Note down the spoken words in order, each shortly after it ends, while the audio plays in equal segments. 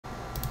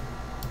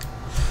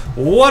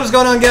What is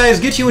going on,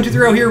 guys? Get you into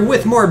throw here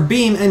with more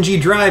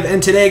BeamNG Drive,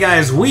 and today,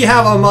 guys, we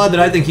have a mod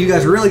that I think you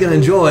guys are really going to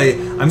enjoy.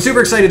 I'm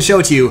super excited to show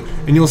it to you,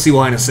 and you'll see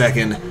why in a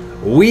second.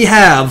 We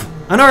have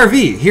an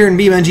RV here in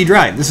BeamNG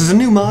Drive. This is a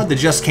new mod that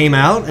just came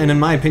out, and in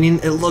my opinion,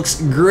 it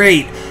looks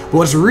great. But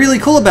what's really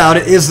cool about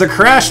it is the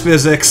crash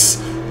physics.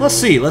 Let's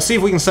see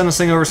if we can send this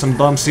thing over some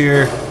bumps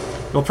here.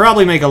 It'll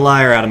probably make a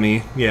liar out of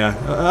me. Yeah,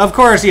 of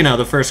course, you know,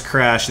 the first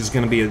crash is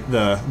going to be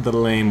the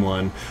lame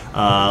one.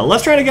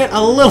 Let's try to get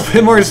a little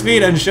bit more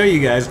speed and show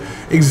you guys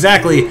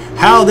exactly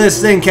how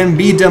this thing can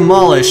be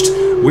demolished.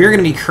 We're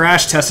going to be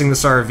crash testing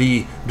this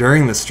RV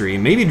during the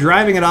stream, maybe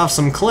driving it off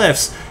some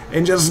cliffs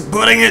and just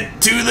putting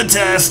it to the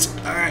test.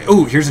 All right.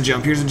 Oh, here's a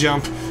jump. Here's a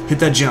jump. Hit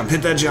that jump.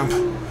 Hit that jump.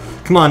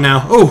 Come on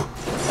now. Oh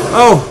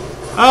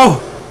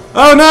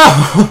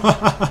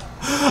no!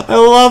 I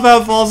love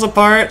how it falls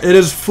apart. It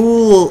is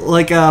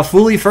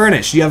fully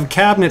furnished. You have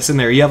cabinets in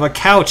there. You have a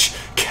couch,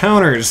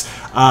 counters,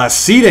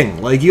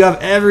 seating. Like, you have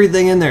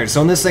everything in there.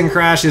 So when this thing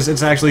crashes,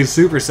 it's actually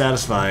super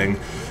satisfying.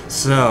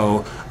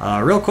 So,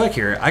 real quick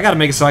here, I gotta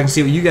make it so I can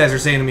see what you guys are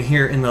saying to me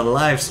here in the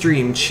live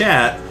stream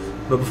chat.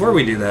 But before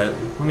we do that,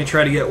 let me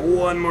try to get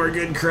one more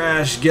good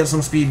crash, get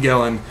some speed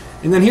going.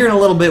 And then here in a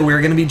little bit,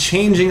 we're gonna be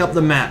changing up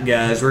the map,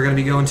 guys. We're gonna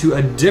be going to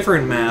a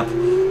different map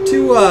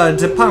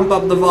to pump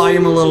up the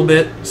volume a little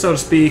bit, so to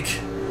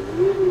speak.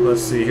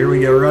 Let's see, here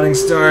we go, running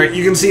start.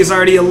 You can see it's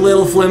already a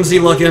little flimsy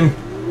looking.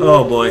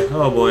 Oh boy,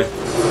 oh boy.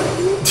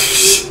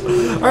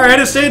 Alright,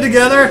 it stayed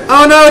together.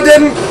 Oh no, it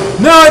didn't!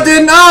 No, it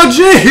didn't! Oh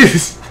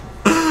jeez!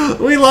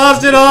 We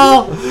lost it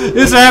all!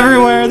 It's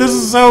everywhere! This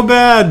is so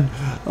bad!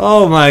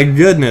 Oh my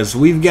goodness,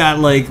 we've got,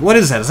 like, what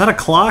is that? Is that a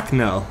clock?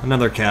 No,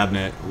 another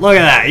cabinet. Look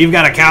at that, you've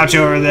got a couch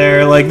over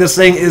there. Like, this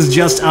thing is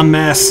just a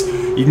mess.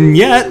 And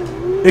yet,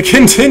 it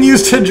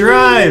continues to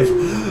drive.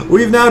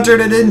 We've now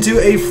turned it into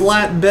a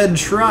flatbed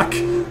truck.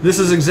 This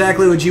is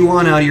exactly what you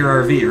want out of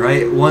your RV,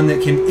 right? One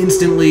that can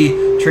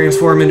instantly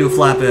transform into a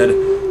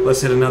flatbed.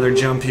 Let's hit another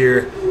jump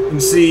here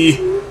and see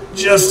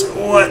just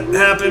what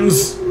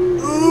happens.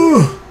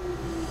 Ooh.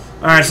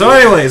 Alright, so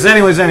anyways,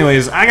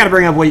 I gotta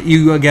bring up what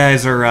you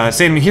guys are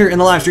saying to me here in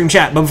the live stream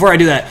chat. But before I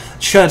do that,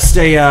 just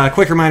a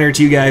quick reminder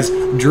to you guys,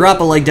 drop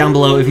a like down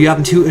below if you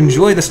happen to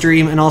enjoy the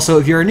stream, and also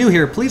if you're new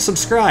here, please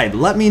subscribe.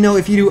 Let me know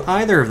if you do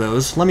either of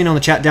those. Let me know in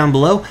the chat down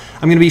below.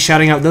 I'm gonna be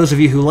shouting out those of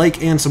you who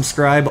like and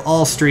subscribe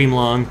all stream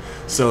long,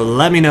 so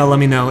let me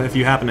know if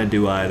you happen to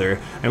do either.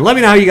 And let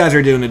me know how you guys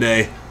are doing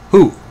today.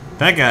 Who?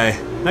 That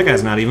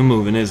guy's not even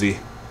moving, is he?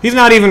 He's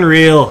not even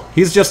real.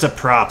 He's just a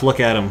prop. Look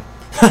at him.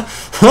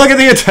 Look at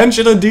the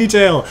attention to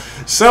detail.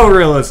 So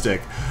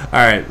realistic.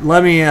 Alright,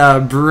 let me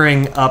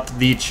bring up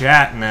the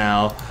chat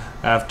now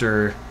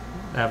after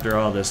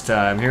all this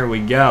time. Here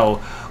we go.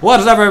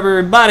 What's up,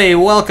 everybody?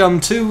 Welcome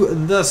to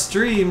the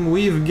stream.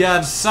 We've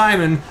got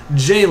Simon,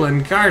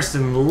 Jalen,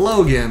 Karsten,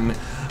 Logan,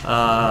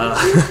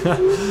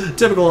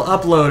 typical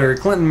uploader,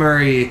 Clinton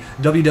Murray,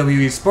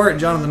 WWE Sport,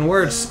 Jonathan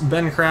Wirtz,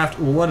 Ben Kraft.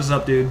 What is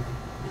up, dude?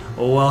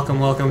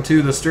 Welcome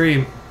to the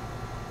stream.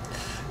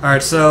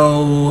 Alright,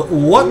 so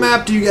what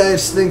map do you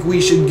guys think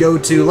we should go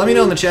to? Let me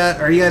know in the chat.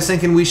 Are you guys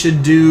thinking we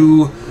should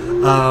do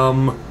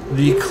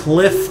the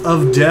Cliff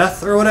of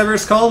Death or whatever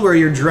it's called, where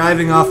you're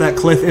driving off that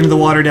cliff into the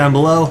water down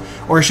below?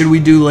 Or should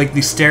we do like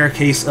the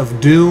Staircase of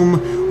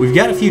Doom? We've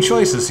got a few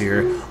choices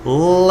here.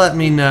 Let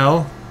me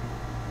know.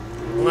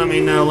 Let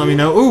me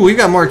know. Ooh, we've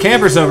got more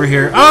campers over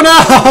here. Oh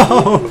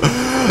no!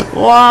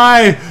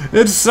 Why?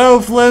 It's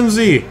so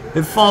flimsy.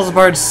 It falls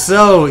apart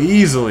so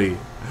easily.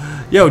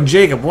 Yo,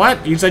 Jacob,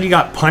 what? You said you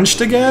got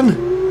punched again?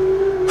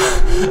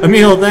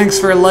 Emil, thanks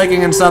for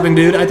liking and subbing,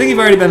 dude. I think you've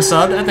already been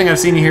subbed. I think I've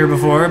seen you here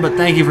before, but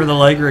thank you for the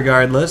like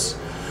regardless.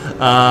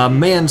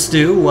 Man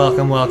Stew,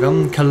 welcome.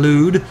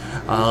 Khalud,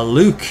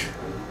 Luke,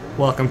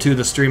 welcome to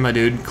the stream, my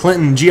dude.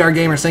 Clinton, GR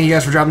Gamers, thank you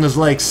guys for dropping those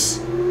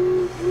likes.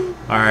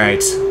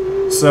 Alright,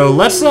 so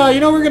let's, you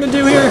know what we're gonna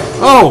do here?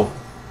 Oh!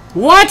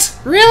 What?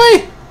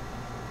 Really?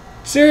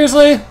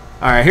 Seriously?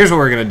 Alright, here's what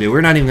we're gonna do. We're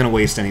not even gonna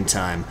waste any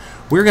time.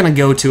 We're going to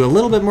go to a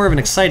little bit more of an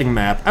exciting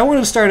map. I wanted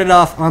to start it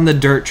off on the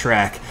dirt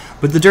track,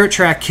 but the dirt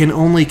track can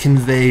only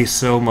convey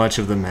so much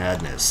of the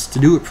madness. To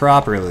do it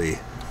properly.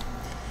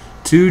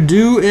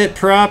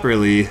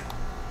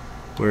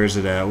 Where is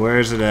it at?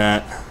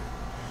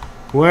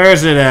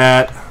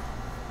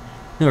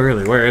 No,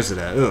 really, where is it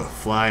at? Ugh,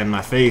 fly in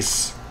my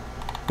face.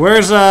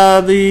 Where's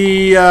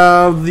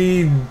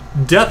the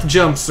death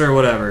jumps or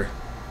whatever?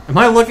 Am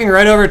I looking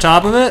right over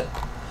top of it?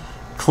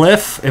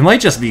 Cliff? It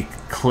might just be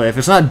cliff.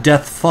 It's not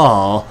death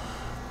fall.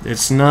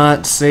 It's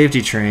not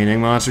safety training.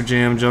 Monster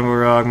Jam, Jungle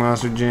Rock,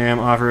 Monster Jam,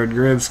 Off-Road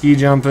Grip, Ski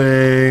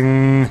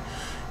Jumping.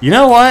 You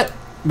know what?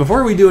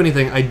 Before we do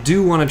anything, I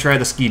do want to try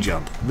the ski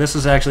jump. This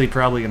is actually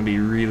probably going to be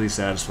really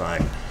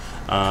satisfying.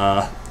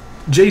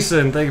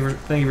 Jason, thank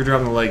you for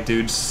dropping the like,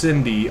 dude.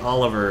 Cindy,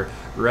 Oliver,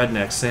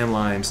 Redneck, Sam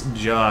Lines,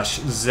 Josh,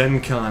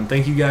 Zencon.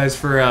 Thank you guys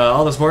for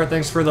all the support.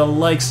 Thanks for the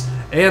likes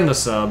and the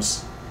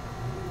subs.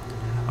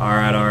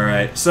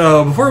 Alright.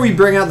 So, before we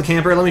bring out the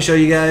camper, let me show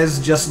you guys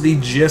just the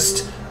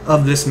gist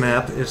of this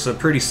map. It's a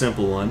pretty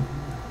simple one.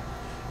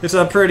 It's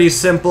a pretty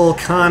simple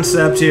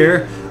concept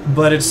here,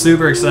 but it's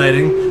super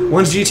exciting.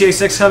 When's GTA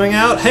 6 coming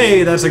out?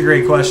 Hey, that's a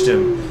great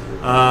question.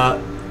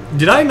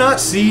 Did I not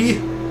see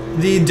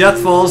the Death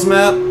Falls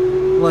map?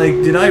 Like,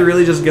 did I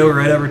really just go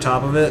right over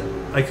top of it?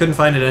 I couldn't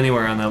find it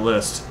anywhere on that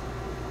list.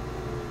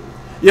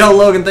 Yo,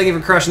 Logan, thank you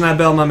for crushing that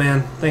bell, my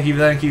man. Thank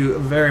you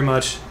very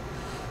much.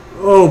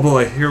 Oh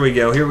boy, here we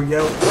go, here we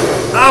go.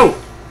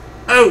 Oh!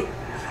 Oh!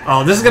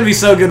 Oh, this is gonna be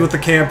so good with the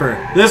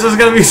camper. This is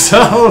gonna be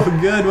so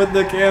good with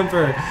the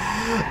camper.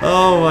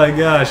 Oh my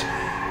gosh.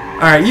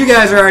 Alright, you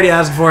guys are already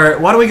asking for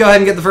it. Why don't we go ahead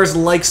and get the first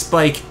like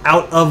spike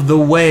out of the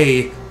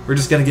way? We're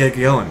just gonna get it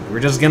going. We're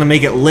just gonna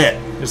make it lit.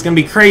 It's gonna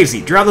be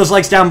crazy. Drop those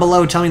likes down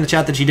below. Tell me in the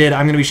chat that you did.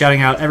 I'm gonna be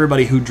shouting out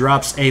everybody who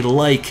drops a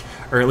like,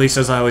 or at least,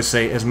 as I always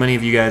say, as many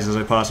of you guys as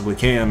I possibly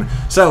can.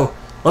 So,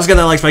 let's get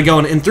that like spike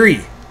going in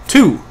 3,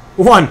 2,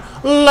 1.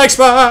 Like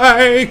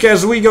spike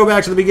as we go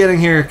back to the beginning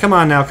here. Come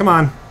on now, come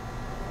on.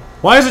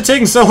 Why is it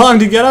taking so long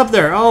to get up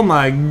there? Oh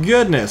my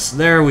goodness.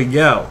 There we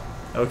go.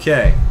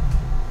 Okay.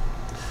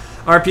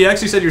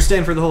 RPX, you said you're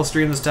staying for the whole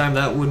stream this time.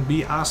 That would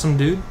be awesome,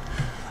 dude.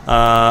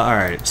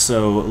 Alright,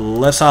 so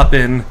let's hop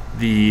in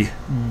the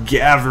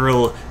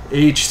Gavril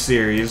H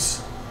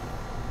series.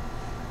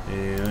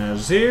 And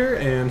it's here,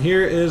 and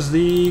here is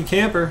the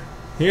camper.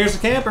 Here's the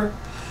camper.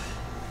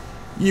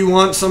 You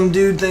want some,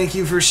 dude? Thank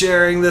you for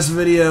sharing this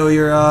video.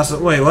 You're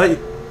awesome. Wait, what?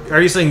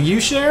 Are you saying you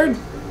shared?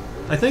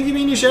 I think you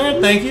mean you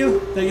shared. Thank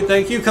you. Thank you,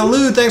 thank you.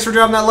 Khalud, thanks for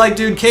dropping that like,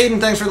 dude.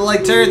 Caden, thanks for the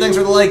like. Terry, thanks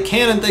for the like.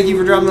 Cannon, thank you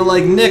for dropping the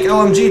like. Nick,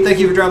 OMG, thank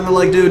you for dropping the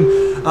like,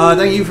 dude.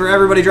 Thank you for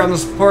everybody dropping the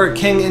support.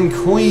 King and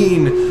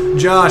Queen,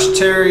 Josh,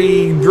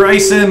 Terry,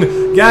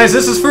 Bryson. Guys,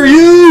 this is for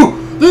you!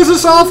 This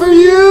is all for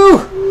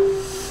you!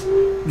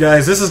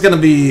 Guys, this is gonna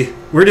be...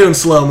 We're doing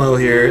slow-mo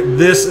here.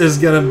 This is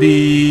gonna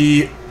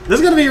be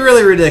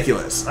really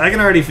ridiculous. I can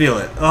already feel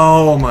it.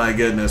 Oh my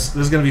goodness.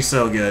 This is gonna be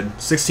so good.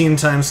 16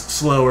 times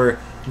slower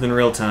than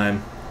real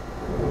time.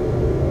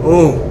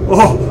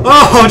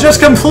 Oh, just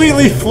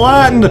completely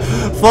flattened,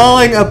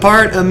 falling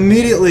apart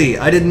immediately.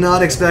 I did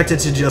not expect it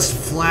to just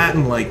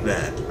flatten like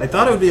that. I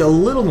thought it would be a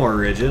little more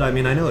rigid. I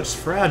mean, I know it's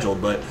fragile,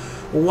 but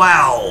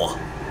wow.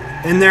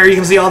 And there you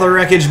can see all the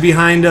wreckage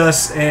behind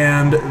us,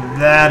 and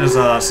that is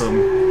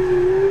awesome.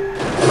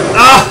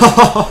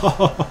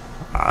 Oh,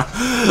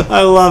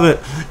 I love it.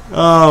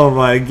 Oh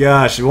my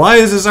gosh. Why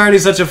is this already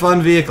such a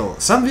fun vehicle?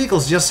 Some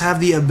vehicles just have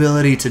the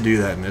ability to do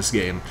that in this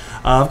game.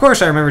 Of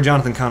course I remember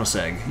Jonathan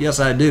Konoseg. Yes,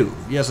 I do.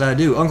 Yes, I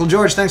do. Uncle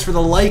George, thanks for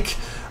the like.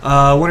 When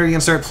are you going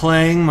to start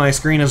playing? My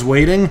screen is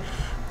waiting.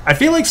 I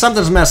feel like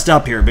something's messed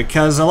up here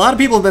because a lot of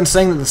people have been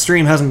saying that the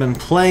stream hasn't been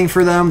playing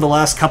for them the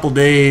last couple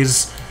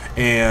days,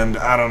 and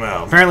I don't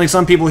know. Apparently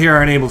some people here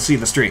aren't able to see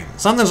the stream.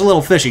 Something's a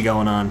little fishy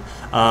going on.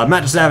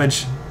 Matt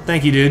Savage,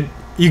 thank you, dude.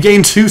 You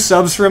gained 2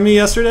 subs from me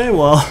yesterday?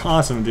 Well,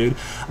 awesome, dude.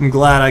 I'm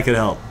glad I could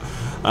help.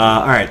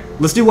 Alright,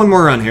 let's do one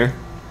more run here.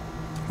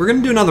 We're going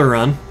to do another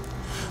run.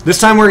 This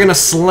time we're going to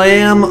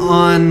slam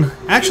on...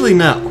 Actually,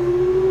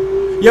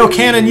 no. Yo,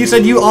 Cannon, you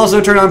said you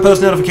also turn on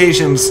post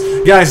notifications.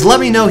 Guys, let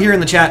me know here in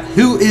the chat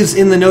who is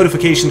in the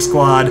notification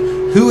squad,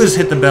 who has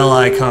hit the bell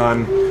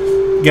icon.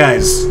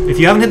 Guys, if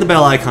you haven't hit the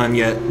bell icon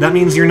yet, that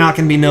means you're not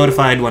going to be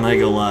notified when I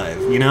go live.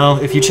 You know,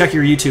 if you check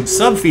your YouTube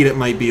sub feed, it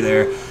might be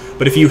there.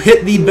 But if you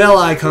hit the bell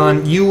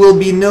icon, you will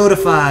be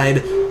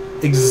notified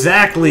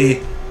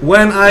exactly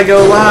when I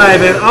go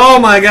live. And oh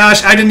my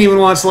gosh, I didn't even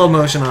want slow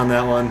motion on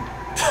that one.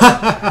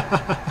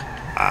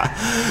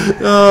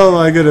 Oh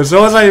my goodness,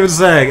 what was I even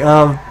saying?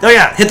 Oh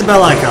yeah, hit the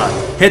bell icon.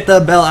 Hit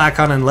the bell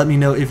icon and let me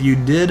know if you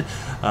did.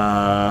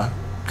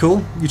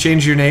 Cool, you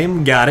changed your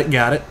name. Got it,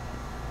 got it.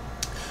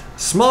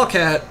 Small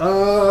Cat,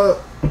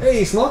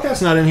 hey, Small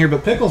Cat's not in here,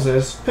 but Pickles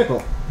is.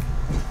 Pickle,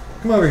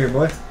 come over here,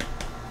 boy.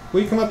 Will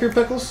you come up here,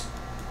 Pickles?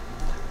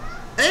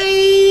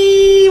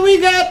 Hey, we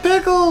got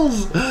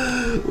Pickles!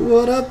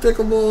 What up,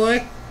 Pickle boy?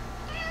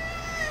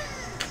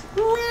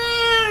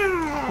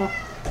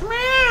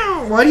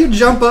 Why do you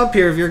jump up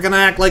here if you're gonna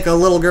act like a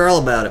little girl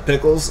about it,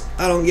 Pickles?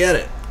 I don't get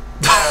it.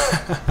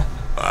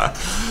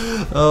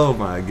 Oh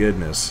my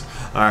goodness.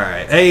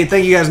 Alright. Hey,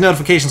 thank you guys,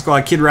 Notification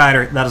Squad, Kid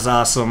Rider, that is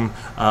awesome.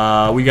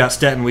 We got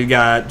Stetton, we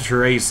got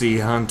Tracy,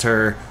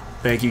 Hunter.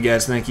 Thank you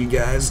guys, thank you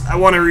guys. I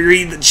want to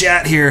reread the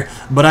chat here,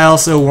 but I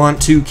also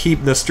want to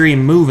keep the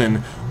stream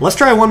moving. Let's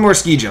try one more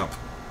ski jump.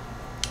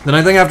 Then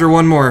I think after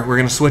one more, we're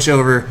going to switch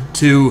over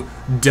to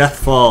Death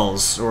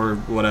Falls, or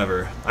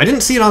whatever. I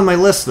didn't see it on my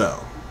list, though.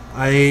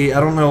 I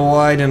don't know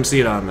why I didn't see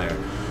it on there.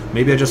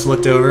 Maybe I just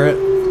looked over it.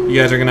 You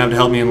guys are going to have to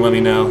help me and let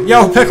me know.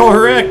 Yo, Pickle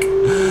Rick!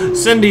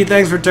 Cindy,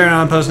 thanks for turning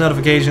on post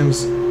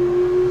notifications.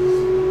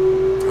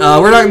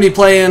 We're not going to be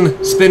playing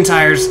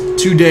SpinTires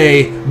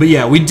today, but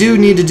yeah, we do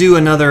need to do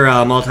another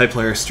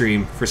multiplayer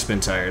stream for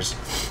SpinTires.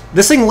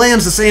 This thing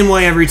lands the same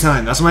way every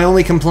time. That's my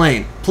only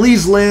complaint.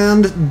 Please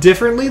land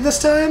differently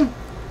this time?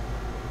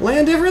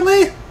 Land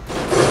differently?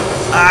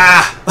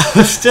 Ah!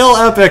 Still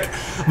epic,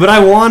 but I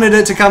wanted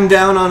it to come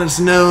down on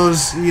its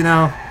nose, you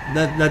know.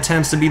 That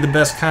tends to be the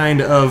best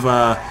kind of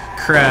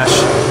crash.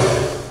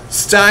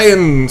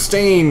 Stain.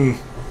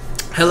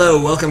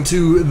 Hello, welcome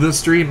to the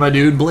stream, my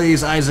dude.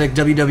 Blaze, Isaac,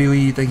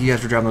 WWE, thank you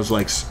guys for dropping those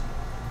likes.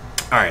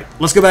 Alright,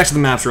 let's go back to the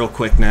maps real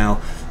quick now.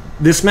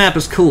 This map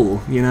is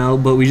cool, you know,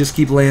 but we just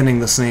keep landing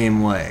the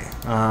same way.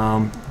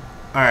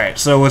 Alright,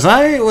 so was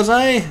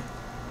I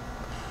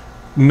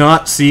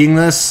not seeing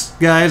this,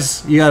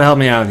 guys? You gotta help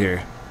me out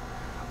here.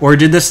 Or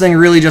did this thing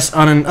really just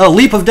oh,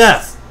 leap of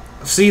death!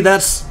 See,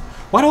 that's...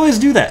 Why do I always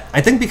do that?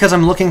 I think because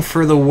I'm looking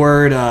for the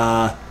word,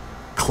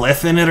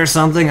 cliff in it or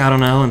something, I don't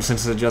know, and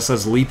since it just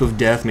says leap of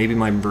death, maybe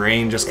my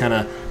brain just kind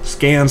of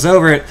scans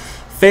over it.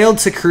 Failed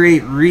to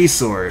create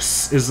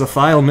resource. Is the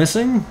file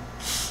missing?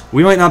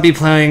 We might not be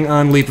playing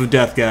on leap of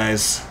death,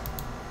 guys.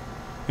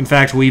 In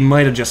fact, we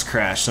might have just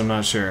crashed, I'm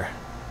not sure.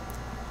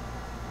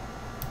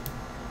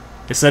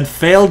 It said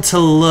failed to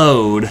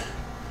load,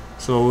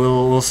 so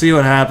we'll see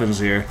what happens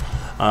here.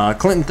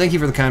 Clinton, thank you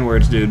for the kind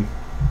words, dude.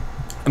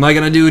 Am I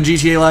gonna do a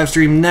GTA live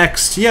stream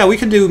next? Yeah, we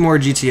could do more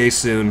GTA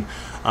soon.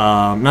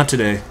 Not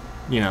today.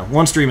 You know,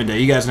 one stream a day.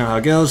 You guys know how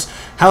it goes.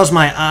 How's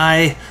my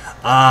eye?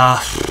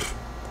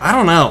 I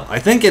don't know. I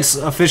think it's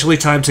officially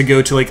time to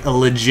go to, like, a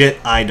legit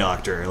eye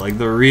doctor. Like,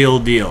 the real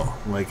deal.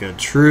 Like, a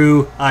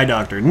true eye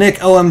doctor. Nick,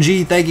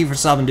 OMG, thank you for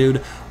subbing,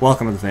 dude.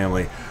 Welcome to the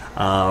family.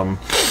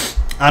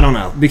 I don't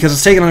know. Because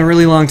it's taken a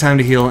really long time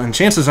to heal, and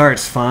chances are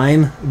it's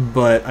fine,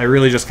 but I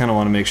really just kind of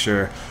want to make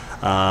sure.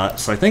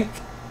 So I think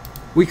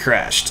we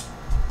crashed.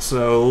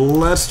 So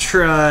let's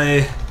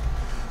try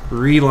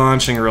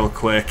relaunching real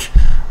quick.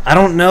 I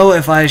don't know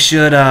if I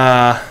should,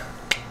 I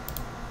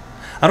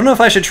don't know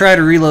if I should try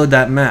to reload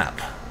that map.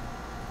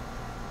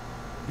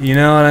 You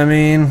know what I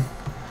mean?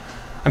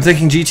 I'm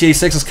thinking GTA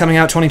 6 is coming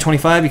out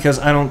 2025 because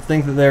I don't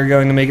think that they're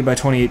going to make it by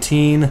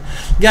 2018.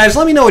 Guys,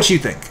 let me know what you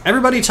think.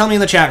 Everybody tell me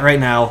in the chat right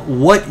now,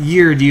 what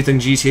year do you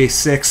think GTA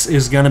 6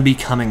 is going to be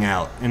coming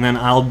out? And then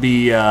I'll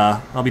be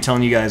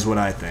telling you guys what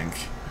I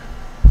think.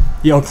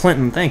 Yo,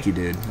 Clinton, thank you,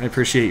 dude. I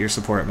appreciate your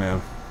support,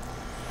 man.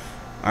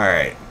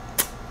 Alright.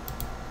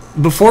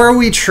 Before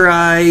we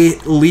try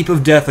Leap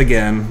of Death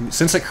again,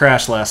 since it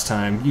crashed last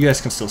time, you guys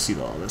can still see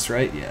all this,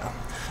 right? Yeah.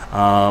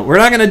 We're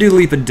not going to do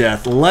Leap of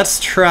Death. Let's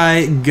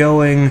try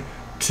going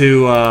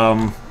to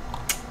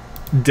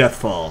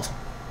Deathfall.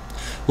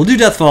 We'll do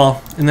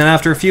Deathfall, and then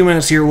after a few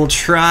minutes here, we'll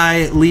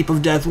try Leap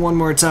of Death one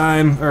more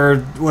time,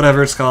 or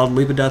whatever it's called.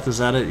 Leap of Death, is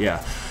that it?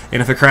 Yeah.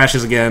 And if it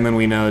crashes again, then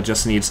we know it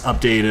just needs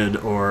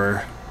updated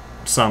or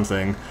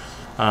something.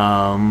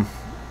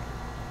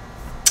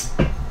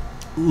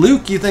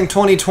 Luke, you think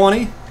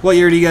 2020? What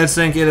year do you guys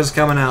think it is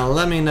coming out?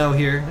 Let me know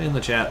here in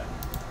the chat.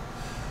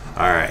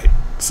 Alright,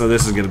 so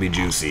this is going to be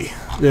juicy.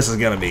 This is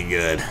going to be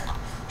good.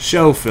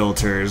 Show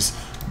filters.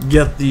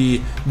 Get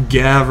the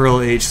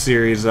Gavril H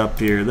series up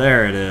here.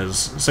 There it is.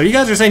 So you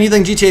guys are saying you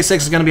think GTA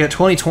 6 is going to be at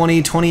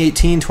 2020,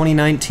 2018,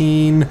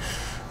 2019.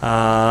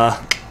 I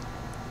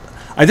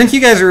think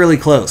you guys are really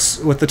close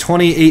with the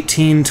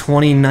 2018,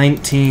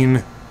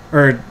 2019...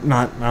 Or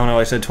not, I don't know,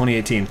 I said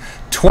 2018.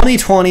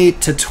 2020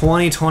 to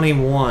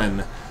 2021.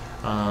 Hey,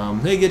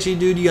 Gitchy,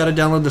 dude, you gotta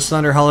download the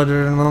Thunder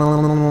Holiday.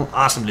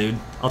 Awesome, dude.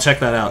 I'll check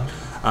that out.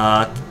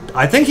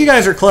 I think you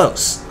guys are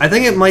close. I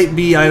think it might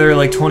be either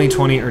like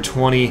 2020 or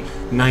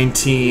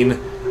 2019.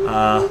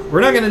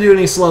 We're not gonna do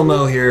any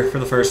slow-mo here for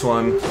the first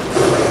one.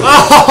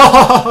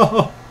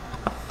 Oh!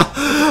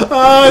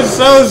 Oh, it's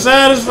so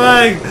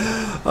satisfying.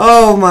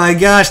 Oh my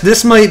gosh,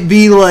 this might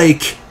be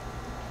like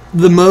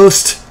the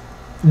most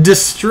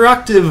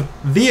destructive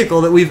vehicle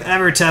that we've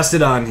ever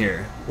tested on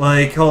here.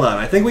 Like, hold on,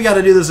 I think we got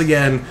to do this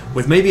again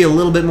with maybe a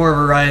little bit more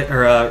of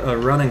a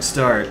running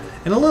start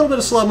and a little bit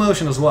of slow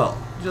motion as well.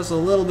 Just a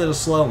little bit of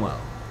slow-mo.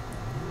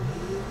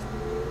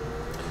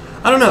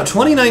 I don't know,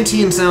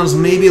 2019 sounds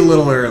maybe a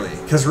little early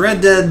because Red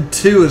Dead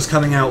 2 is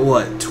coming out,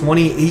 what,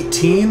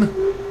 2018?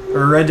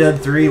 Or Red Dead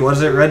 3? What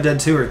is it, Red Dead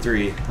 2 or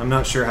 3? I'm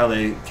not sure how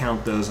they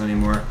count those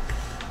anymore.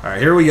 Alright,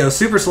 here we go,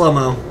 super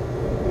slow-mo.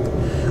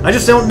 I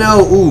just don't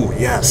know. Ooh,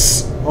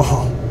 yes.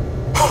 Oh.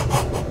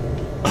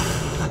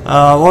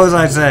 What was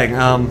I saying?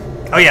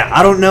 Oh yeah,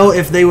 I don't know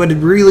if they would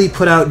really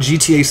put out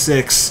GTA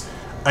 6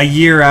 a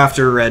year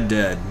after Red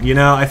Dead. You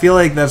know, I feel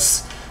like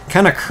that's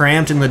kind of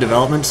cramped in the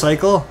development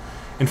cycle.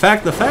 In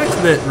fact, the fact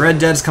that Red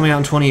Dead's coming out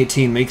in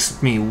 2018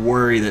 makes me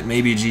worry that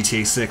maybe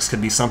GTA 6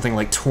 could be something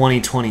like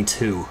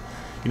 2022. You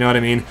know what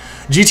I mean?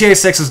 GTA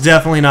 6 is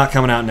definitely not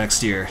coming out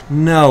next year.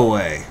 No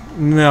way.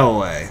 No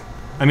way.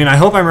 I mean, I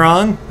hope I'm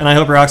wrong, and I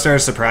hope Rockstar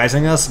is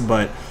surprising us,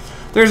 but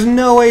there's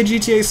no way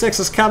GTA 6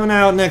 is coming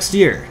out next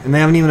year. And they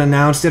haven't even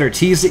announced it or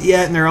teased it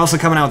yet, and they're also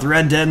coming out with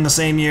Red Dead in the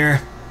same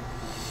year.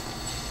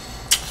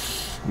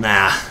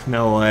 Nah,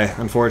 no way,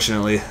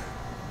 unfortunately.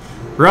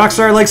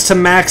 Rockstar likes to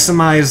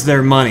maximize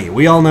their money.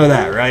 We all know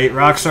that, right?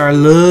 Rockstar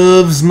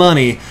loves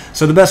money,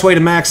 so the best way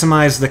to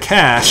maximize the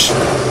cash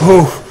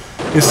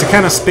is to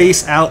kind of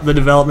space out the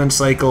development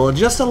cycle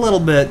just a little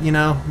bit, you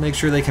know? Make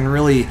sure they can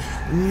really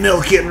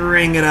milk it and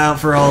wring it out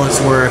for all it's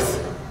worth.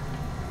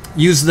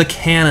 Use the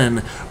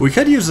cannon. We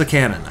could use the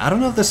cannon. I don't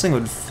know if this thing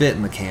would fit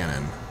in the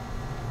cannon.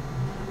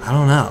 I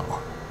don't know.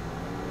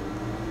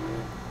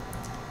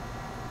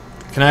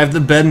 Can I have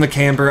the bed in the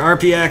camper?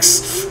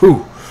 RPX!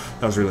 Ooh.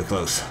 That was really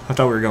close. I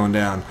thought we were going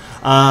down.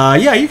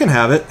 Yeah, you can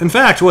have it. In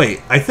fact,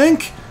 wait, I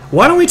think...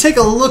 Why don't we take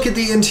a look at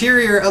the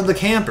interior of the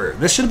camper?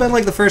 This should have been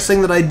like the first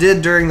thing that I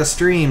did during the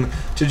stream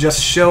to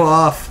just show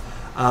off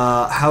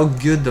how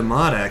good the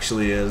mod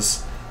actually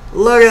is.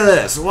 Look at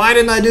this. Why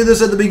didn't I do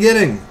this at the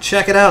beginning?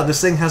 Check it out.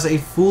 This thing has a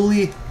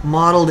fully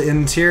modeled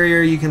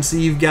interior. You can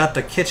see you've got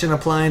the kitchen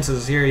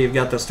appliances here. You've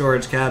got the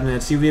storage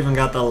cabinets. You've even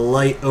got the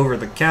light over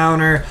the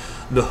counter,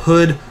 the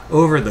hood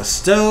over the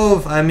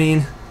stove. I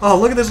mean, oh,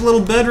 look at this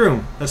little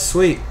bedroom. That's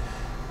sweet.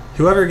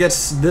 Whoever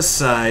gets this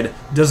side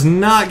does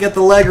not get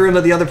the legroom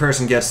that the other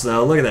person gets,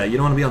 though. Look at that. You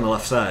don't want to be on the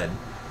left side.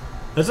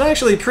 That's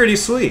actually pretty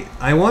sweet.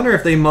 I wonder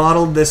if they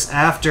modeled this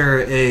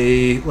after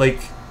a, like,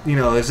 you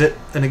know, is it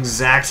an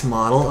exact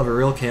model of a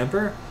real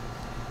camper?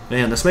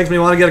 Man, this makes me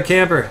want to get a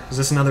camper. Is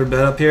this another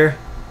bed up here?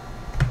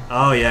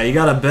 Oh, yeah, you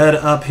got a bed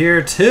up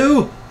here,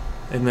 too.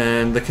 And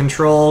then the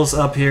controls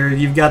up here.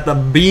 You've got the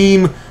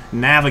Beam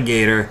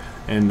Navigator.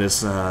 And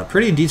this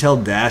pretty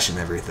detailed dash and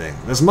everything.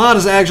 This mod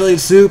is actually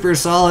super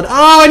solid.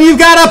 Oh, and you've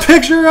got a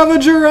picture of a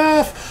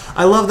giraffe!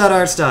 I love that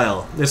art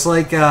style. It's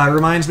like,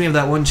 reminds me of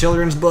that one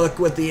children's book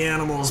with the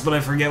animals, but I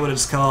forget what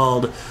it's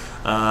called.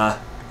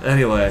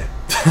 Anyway.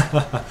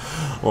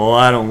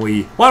 Why don't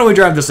we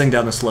drive this thing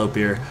down the slope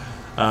here?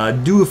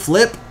 Do a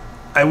flip.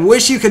 I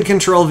wish you could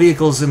control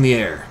vehicles in the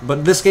air,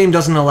 but this game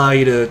doesn't allow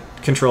you to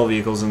control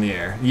vehicles in the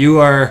air. You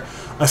are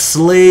a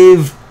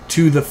slave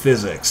to the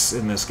physics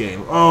in this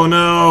game. Oh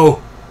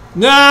no!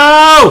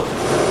 No!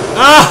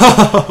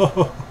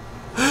 Oh!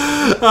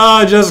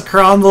 Oh, it just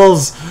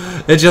crumbles.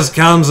 It just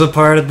comes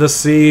apart at the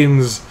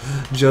seams,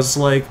 just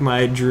like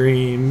my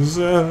dreams.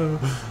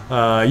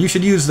 You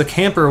should use the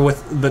camper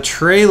with the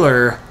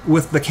trailer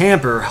with the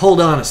camper. Hold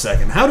on a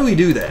second. How do we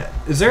do that?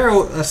 Is there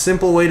a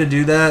simple way to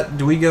do that?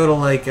 Do we go to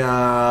like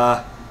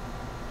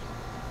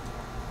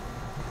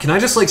can I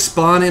just like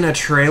spawn in a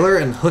trailer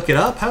and hook it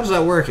up? How does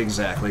that work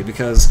exactly?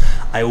 Because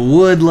I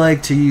would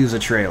like to use a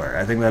trailer.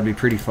 I think that'd be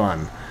pretty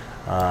fun.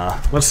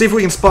 Let's see if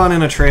we can spawn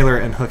in a trailer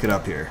and hook it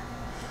up here.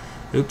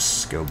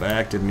 Oops, go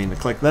back. Didn't mean to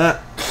click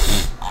that.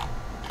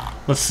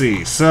 Let's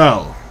see.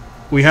 So,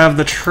 we have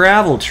the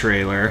travel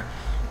trailer.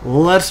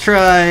 Let's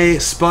try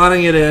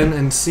spawning it in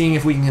and seeing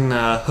if we can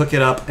hook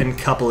it up and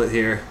couple it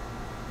here.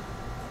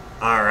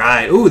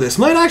 Alright. Ooh, this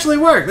might actually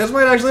work. This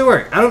might actually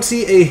work. I don't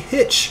see a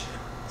hitch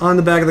on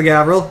the back of the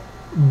Gavril,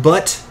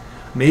 but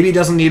maybe it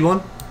doesn't need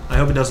one. I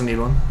hope it doesn't need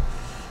one.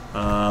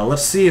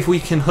 Let's see if we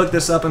can hook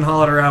this up and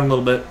haul it around a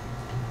little bit.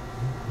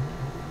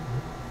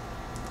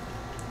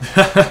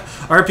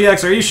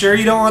 RPX, are you sure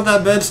you don't want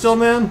that bed still,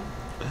 man?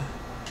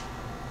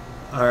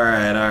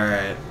 Alright,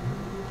 alright.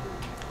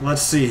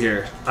 Let's see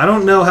here. I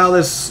don't know how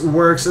this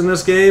works in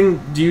this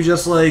game. Do you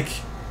just like...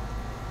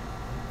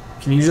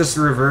 Can you just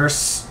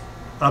reverse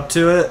up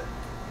to it?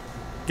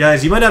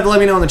 Guys, you might have to let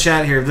me know in the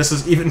chat here if this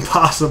is even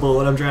possible,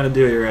 what I'm trying to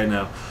do here right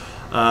now.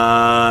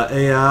 AI,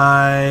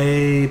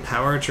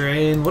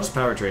 powertrain. What does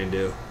powertrain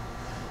do?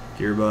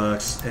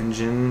 Gearbox,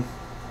 engine.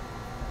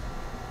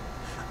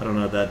 I don't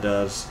know what that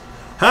does.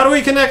 How do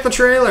we connect the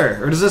trailer?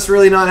 Or does this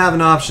really not have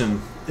an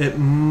option? It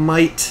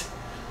might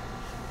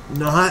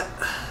not.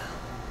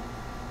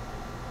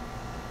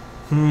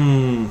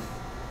 I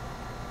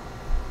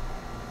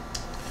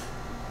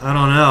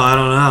don't know. I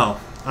don't know.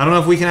 I don't know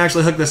if we can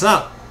actually hook this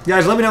up.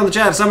 Guys, let me know in the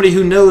chat, somebody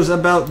who knows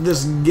about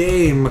this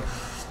game.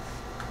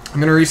 I'm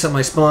going to reset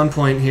my spawn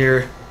point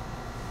here,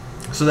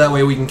 so that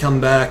way we can come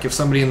back if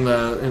somebody in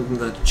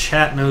the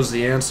chat knows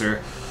the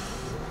answer.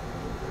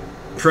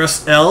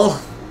 Press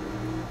L.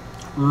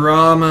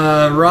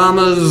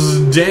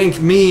 Rama's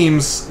dank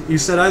memes. You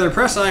said either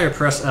press I or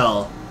press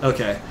L.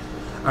 Okay.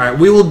 Alright,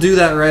 we will do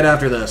that right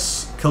after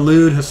this.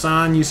 Khalud,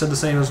 Hassan, you said the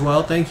same as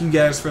well. Thank you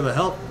guys for the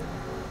help.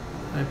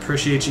 I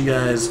appreciate you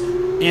guys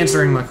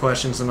answering my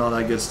questions and all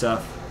that good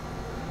stuff.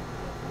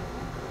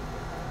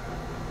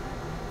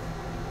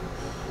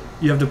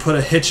 You have to put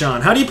a hitch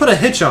on. How do you put a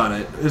hitch on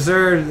it? Is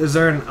there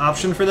an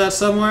option for that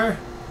somewhere?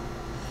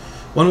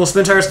 When will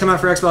SpinTires come out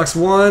for Xbox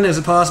One? Is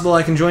it possible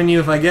I can join you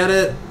if I get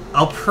it?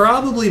 I'll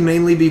probably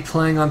mainly be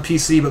playing on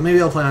PC, but maybe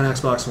I'll play on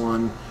Xbox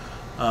One.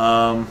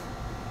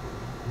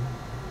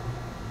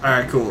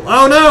 Alright, cool.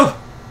 Oh, no!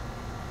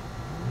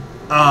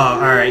 Oh,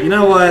 alright. You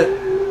know what?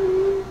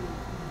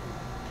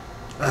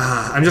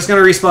 I'm just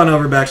going to respawn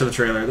over back to the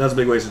trailer. That's a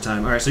big waste of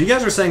time. Alright, so you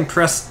guys are saying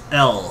press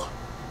L.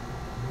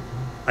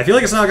 I feel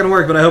like it's not going to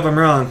work, but I hope I'm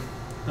wrong.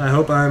 I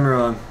hope I'm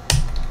wrong.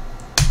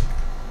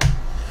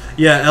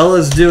 Yeah, L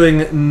is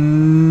doing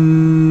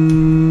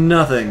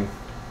nothing.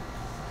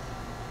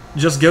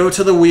 Just go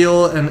to the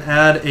wheel and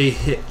add a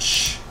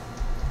hitch.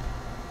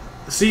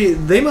 See,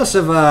 they must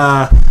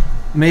have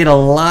made a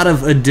lot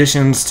of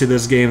additions to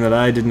this game that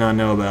I did not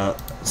know about.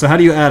 So how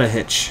do you add a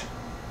hitch?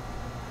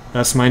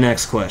 That's my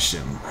next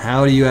question.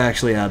 How do you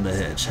actually add the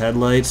hitch?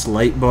 Headlights,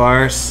 light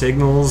bar,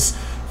 signals,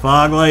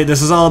 fog light.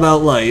 This is all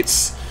about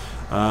lights.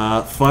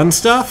 Fun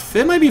stuff?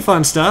 It might be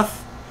fun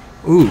stuff.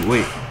 Ooh,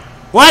 wait.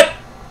 What?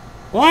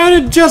 Why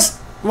would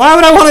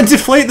I want to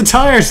deflate the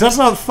tires? That's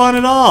not fun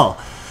at all.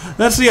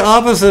 That's the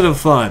opposite of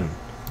fun.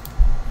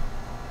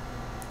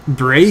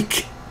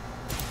 Brake?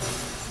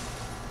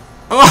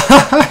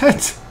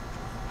 What?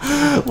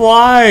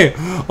 Why?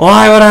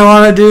 Why would I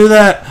want to do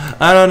that?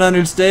 I don't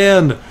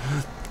understand.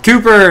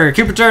 Cooper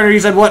Turner, he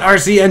said, what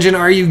RC engine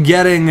are you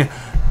getting?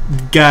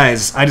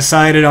 Guys, I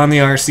decided on the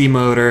RC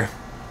motor.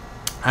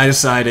 I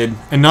decided,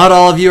 and not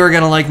all of you are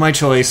going to like my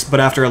choice, but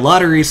after a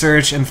lot of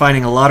research and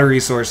finding a lot of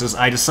resources,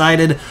 I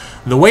decided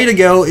the way to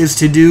go is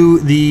to do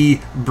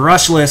the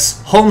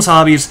brushless Holmes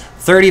Hobbies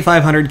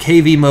 3500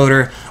 kV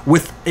motor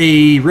with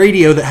a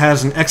radio that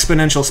has an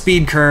exponential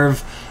speed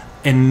curve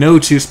and no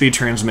 2-speed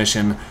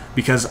transmission,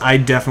 because I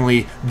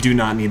definitely do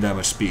not need that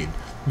much speed.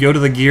 Go to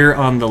the gear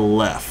on the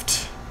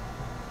left.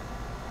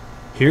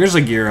 Here's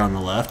a gear on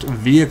the left,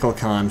 vehicle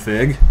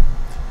config.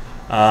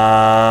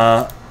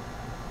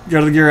 Go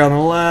to the gear on the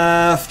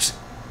left,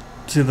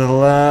 to the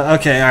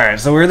left. Okay, alright,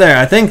 so we're there.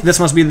 I think this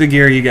must be the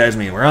gear you guys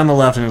mean. We're on the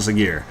left and it's the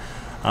gear.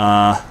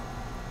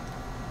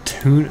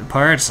 Tune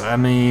parts, I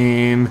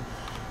mean,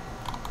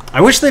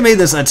 I wish they made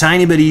this a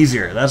tiny bit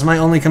easier. That's my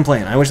only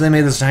complaint. I wish they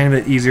made this a tiny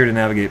bit easier to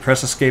navigate.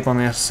 Press escape on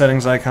the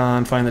settings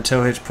icon, find the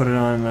tow hitch, put it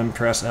on, and then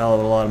press L.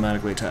 It will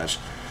automatically attach.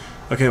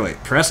 Okay,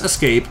 wait. Press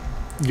escape,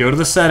 go to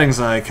the settings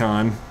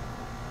icon.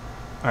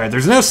 Alright,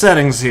 there's no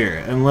settings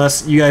here,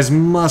 unless you guys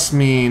must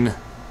mean...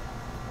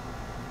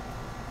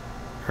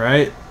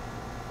 Right?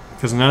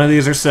 Because none of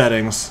these are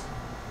settings.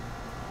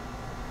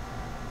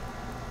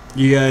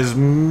 You guys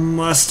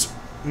must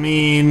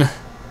mean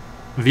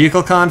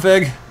vehicle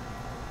config.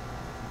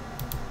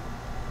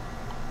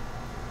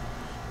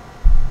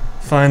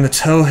 Find the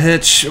tow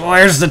hitch.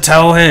 Where's the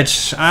tow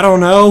hitch? I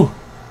don't know.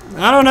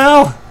 I don't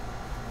know.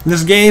 In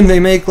this game, they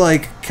make,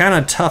 like, kind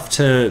of tough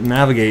to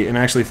navigate and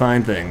actually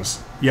find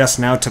things. Yes,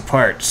 now to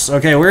parts.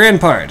 Okay, we're in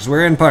parts.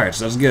 We're in parts.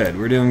 That's good.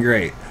 We're doing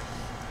great.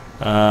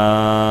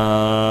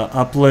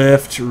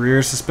 Uplift,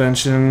 rear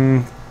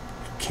suspension,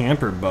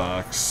 camper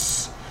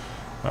box.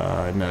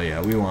 No,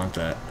 yeah, we want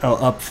that. Oh,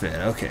 upfit.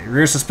 Okay,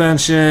 rear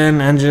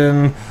suspension,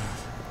 engine.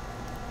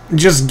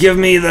 Just give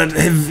me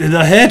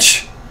the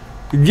hitch.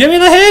 Give me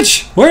the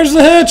hitch. Where's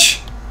the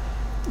hitch?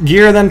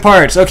 Gear, then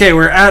parts. Okay,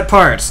 we're at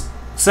parts.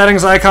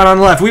 Settings icon on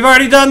the left. We've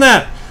already done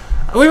that.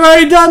 We've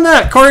already done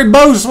that. Corey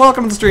Bose,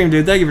 welcome to the stream,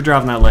 dude. Thank you for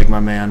dropping that like,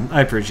 my man.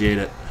 I appreciate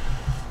it.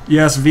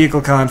 Yes,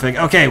 vehicle config.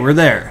 Okay, we're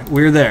there.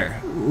 We're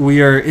there.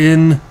 We are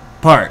in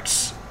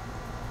parts.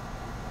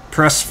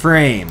 Press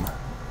frame.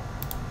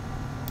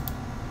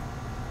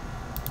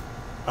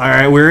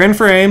 Alright, we're in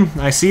frame.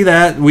 I see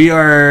that. We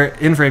are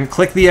in frame.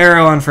 Click the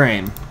arrow on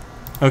frame.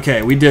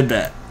 Okay, we did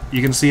that.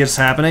 You can see it's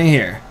happening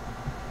here.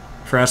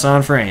 Press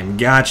on frame.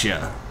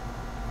 Gotcha.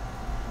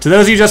 To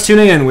those of you just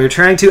tuning in, we're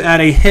trying to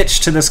add a hitch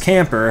to this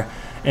camper,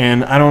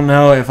 and I don't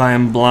know if I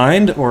am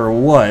blind or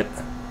what.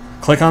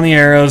 Click on the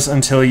arrows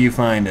until you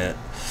find it.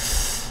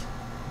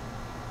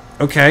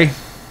 Okay.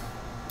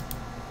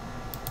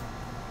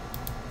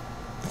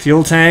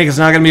 Fuel tank, it's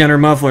not going to be under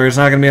muffler, it's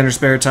not going to be under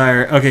spare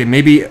tire. Okay,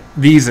 maybe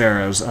these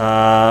arrows.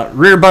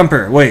 Rear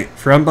bumper, wait,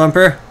 front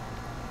bumper?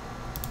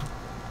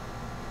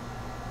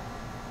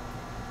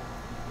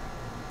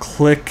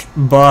 Click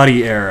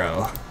body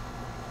arrow.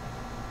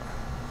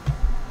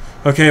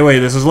 Okay, wait,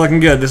 this is looking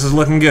good, this is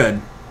looking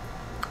good.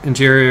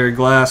 Interior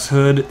glass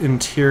hood,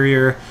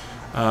 interior,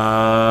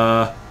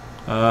 Guys,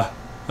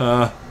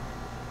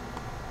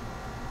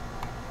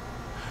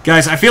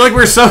 I feel like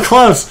we're so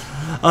close.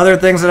 Other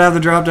things that have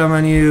the drop-down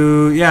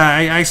menu, yeah,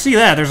 I see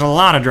that. There's a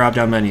lot of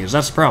drop-down menus.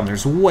 That's the problem.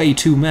 There's way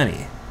too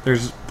many.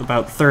 There's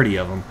about 30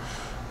 of them.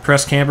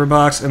 Press camper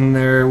box, and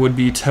there would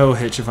be tow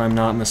hitch if I'm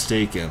not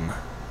mistaken.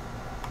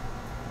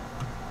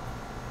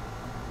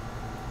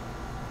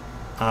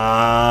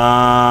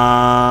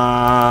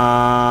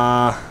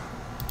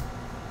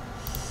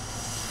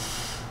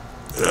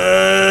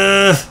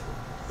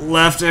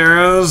 Left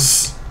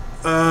arrows.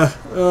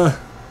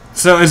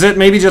 So is it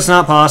maybe just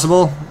not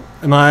possible?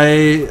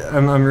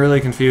 I'm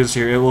really confused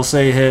here. It will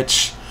say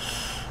hitch.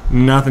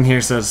 Nothing here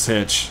says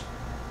hitch.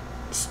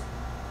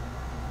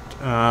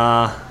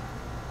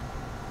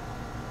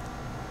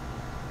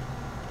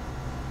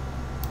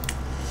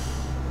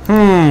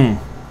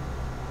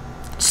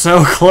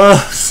 So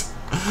close.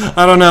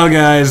 I don't know,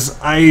 guys.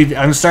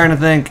 I'm starting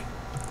to think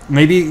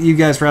maybe you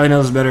guys probably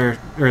know this better,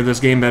 or this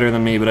game better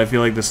than me, but I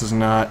feel like this is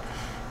not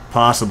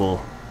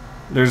possible.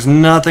 There's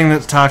nothing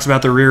that talks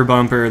about the rear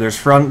bumper. There's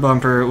front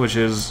bumper, which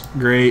is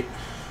great.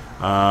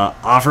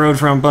 Off-road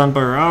front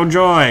bumper. Oh,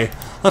 joy.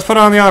 Let's put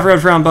on the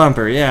off-road front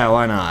bumper. Yeah,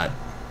 why not?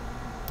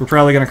 We're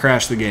probably going to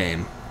crash the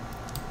game.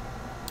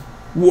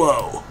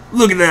 Whoa.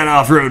 Look at that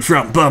off-road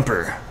front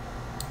bumper.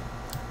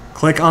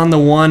 Click on the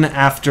one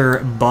after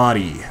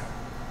body.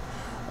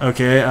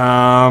 Okay,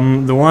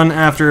 the one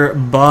after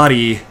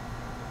body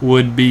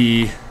would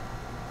be...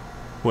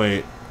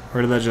 Wait,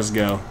 where did that just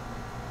go?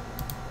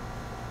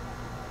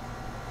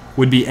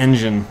 Would be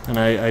engine, and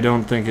I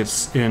don't think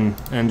it's in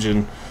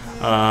engine.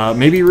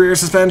 Maybe rear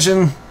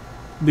suspension,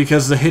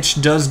 because the hitch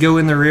does go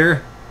in the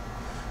rear.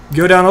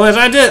 Go down the list.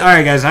 I did. All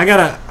right, guys. I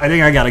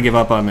think I gotta give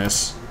up on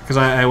this because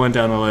I went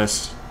down the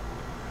list.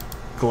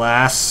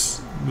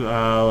 Glass,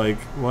 like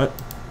what?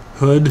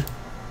 Hood.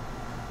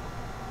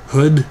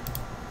 Hood.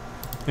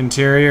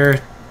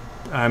 Interior.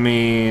 I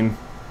mean...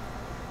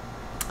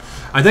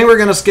 I think we're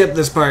going to skip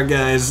this part,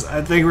 guys.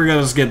 I think we're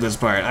going to skip this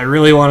part. I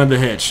really wanted the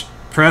hitch.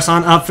 Press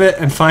on upfit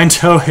and find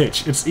tow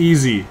hitch. It's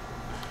easy.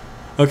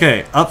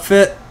 Okay,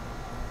 upfit.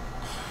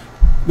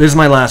 This is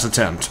my last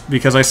attempt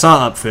because I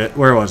saw upfit.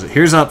 Where was it?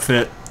 Here's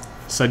upfit.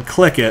 Said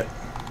click it.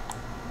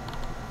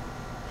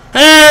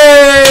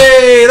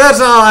 Hey! That's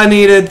all I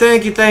needed.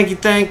 Thank you, thank you,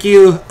 thank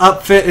you.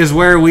 Upfit is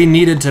where we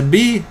needed to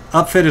be.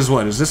 Upfit is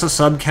what? Is this a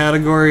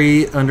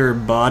subcategory under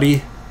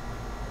body?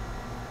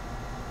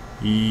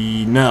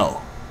 No.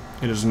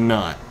 It is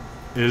not.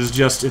 It is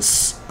just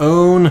its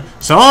own...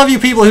 So all of you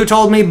people who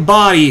told me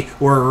body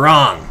were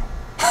wrong.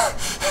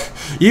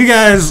 You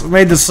guys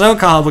made this so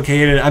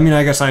complicated. I mean,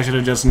 I guess I should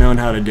have just known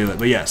how to do it.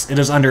 But yes, it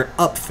is under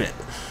upfit,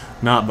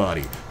 not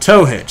body.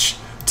 Tow hitch.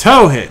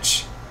 Tow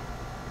hitch.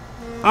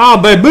 Oh,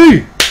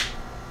 baby!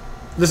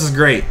 This is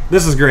great.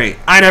 This is great.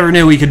 I never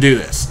knew we could do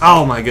this.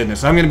 Oh my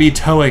goodness. I'm going to be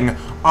towing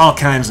all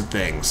kinds of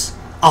things.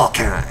 All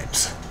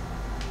kinds.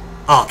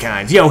 All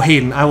kinds. Yo,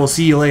 Hayden, I will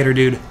see you later,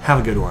 dude. Have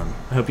a good one.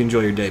 I hope you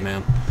enjoy your day,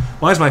 man.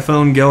 Why is my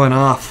phone going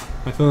off?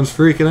 My phone's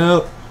freaking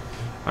out.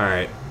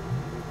 Alright.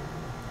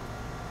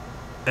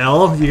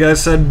 L? You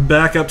guys said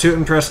back up to it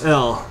and press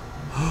L.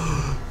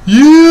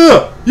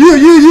 Yeah! Yeah,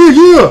 yeah, yeah,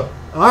 yeah!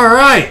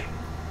 Alright.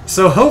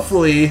 So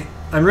hopefully,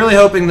 I'm really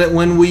hoping that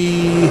when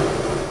we...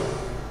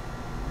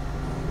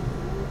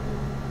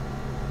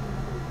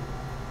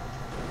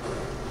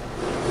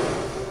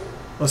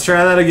 Let's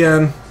try that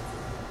again.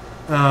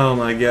 Oh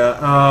my god.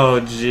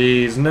 Oh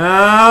jeez.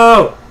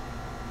 No!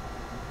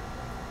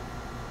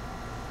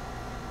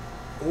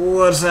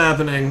 What's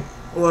happening?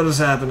 What is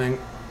happening?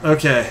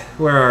 Okay,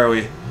 where are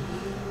we?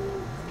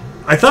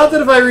 I thought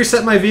that if I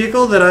reset my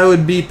vehicle that I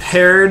would be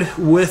paired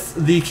with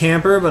the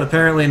camper, but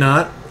apparently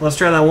not. Let's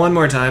try that one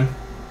more time.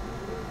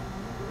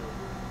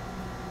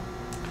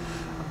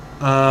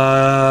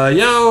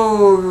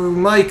 Yo,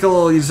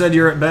 Michael, you said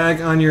you're back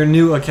on your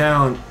new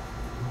account.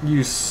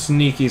 You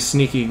sneaky,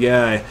 sneaky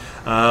guy.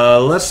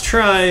 Let's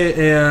try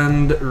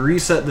and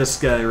reset this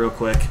guy real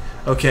quick.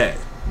 Okay,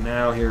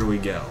 now here we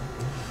go.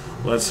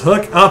 Let's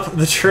hook up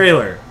the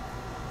trailer.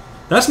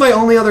 That's my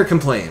only other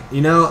complaint.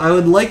 You know, I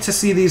would like to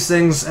see these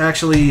things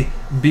actually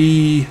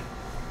be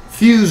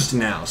fused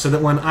now, so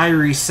that when I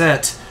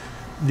reset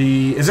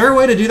the... Is there a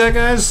way to do that,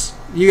 guys?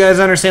 You guys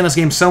understand this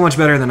game so much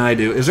better than I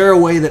do. Is there a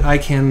way that I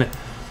can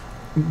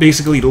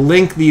basically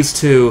link these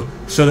two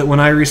so that when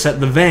I reset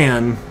the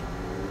van...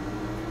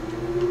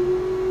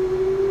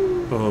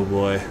 Oh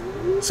boy.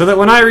 So that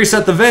when I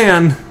reset the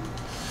van...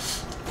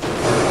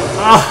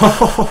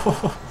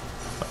 Oh,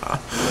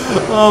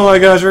 oh my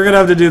gosh, we're gonna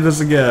have to do this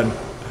again.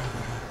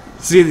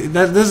 See,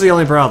 this is the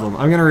only problem.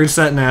 I'm gonna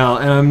reset now,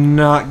 and I'm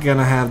not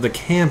gonna have the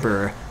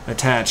camper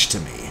attached to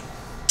me.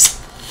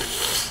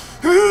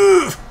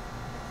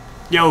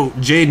 Yo,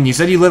 Jaden, you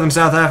said you live in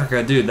South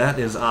Africa. Dude, that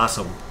is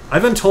awesome.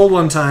 I've been told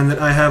one time that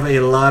I have a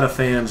lot of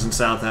fans in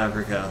South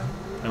Africa.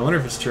 I wonder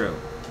if it's true.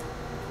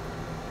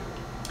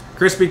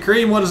 Krispy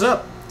Kreme, what is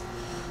up?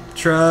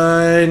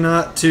 Try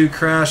not to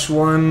crash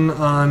one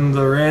on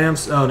the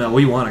ramps. Oh no,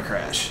 we want to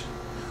crash.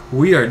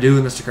 We are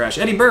doing this to crash.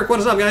 Eddie Burke, what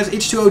is up, guys?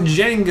 H2O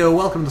Django,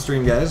 welcome to the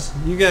stream, guys.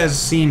 You guys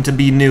seem to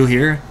be new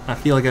here. I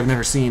feel like I've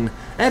never seen...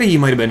 Eddie, you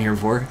might have been here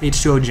before.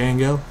 H2O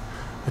Django.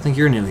 I think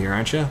you're new here,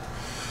 aren't you?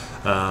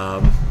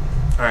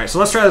 Alright, so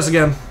let's try this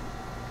again.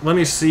 Let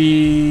me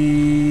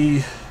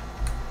see...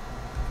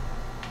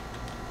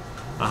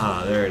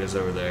 Aha, there it is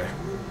over there.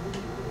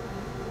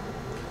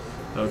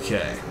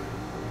 Okay.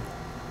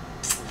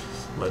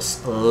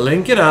 Let's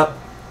link it up.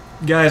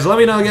 Guys, let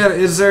me know again,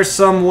 is there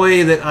some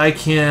way that I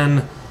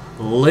can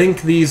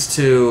link these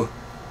two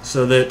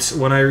so that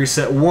when I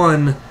reset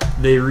one,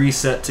 they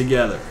reset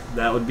together?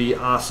 That would be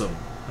awesome.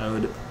 I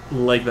would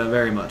like that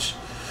very much.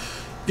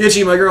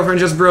 Gitchy, my girlfriend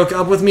just broke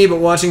up with me, but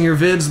watching your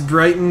vids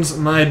brightens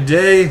my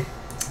day.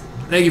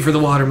 Thank you for the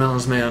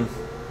watermelons, man.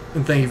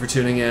 And thank you for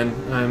tuning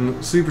in.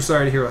 I'm super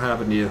sorry to hear what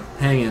happened to you.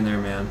 Hang in there,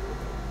 man.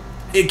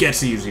 It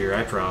gets easier,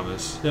 I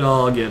promise. It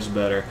all gets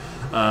better.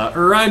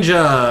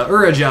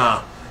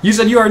 Uraja, you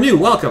said you are new.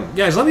 Welcome.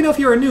 Guys, let me know if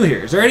you are new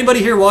here. Is there anybody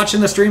here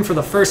watching the stream for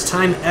the first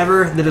time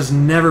ever that has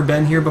never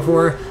been here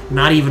before?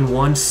 Not even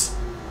once?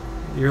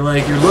 You're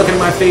looking at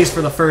my face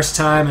for the first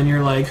time and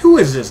you're like, who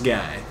is this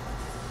guy?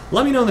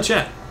 Let me know in the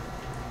chat.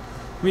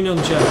 Let me know in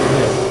the chat if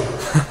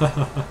you're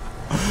new.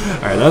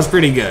 Alright, that was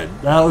pretty good.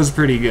 That was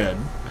pretty good.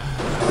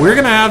 We're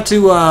gonna have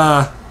to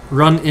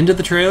run into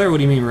the trailer? What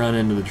do you mean run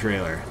into the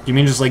trailer? Do you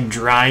mean just like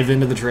drive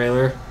into the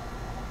trailer?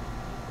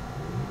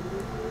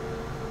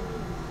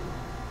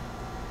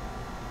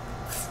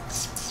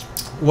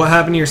 What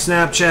happened to your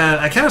Snapchat?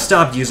 I kind of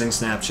stopped using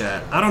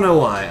Snapchat. I don't know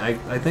why.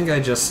 I think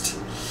I just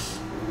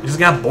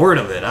got bored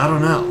of it. I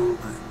don't know.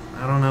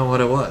 I don't know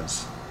what it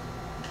was.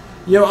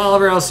 Yo,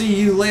 Oliver, I'll see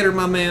you later,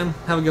 my man.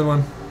 Have a good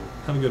one.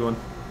 Have a good one.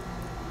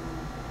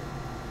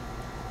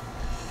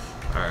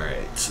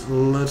 Alright,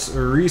 let's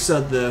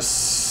reset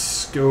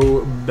this.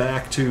 Go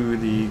back to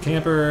the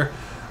camper.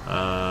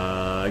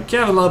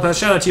 Kevin Lopez,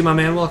 shout out to you, my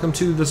man. Welcome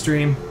to the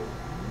stream.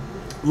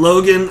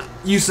 Logan,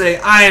 you say,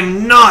 I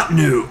am not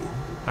new.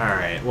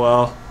 Alright,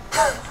 well,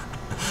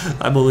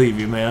 I believe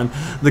you, man.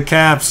 The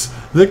caps.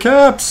 The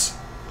caps.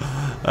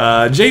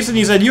 Jason,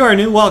 you said you are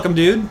new. Welcome,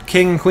 dude.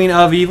 King and Queen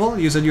of Evil,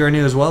 you said you are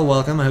new as well.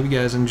 Welcome. I hope you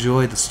guys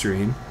enjoyed the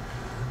stream.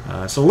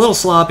 It's a little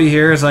sloppy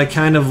here as I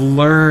kind of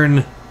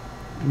learn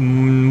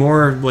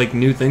more like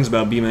new things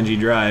about BeamNG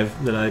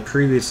Drive that I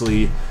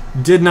previously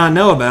did not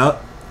know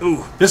about.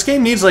 Ooh, this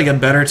game needs like a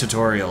better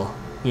tutorial,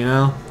 you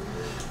know?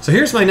 So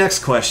here's my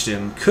next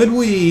question. Could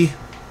we,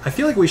 I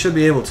feel like we should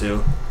be able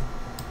to,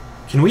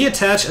 can we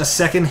attach a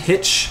second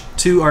hitch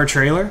to our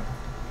trailer?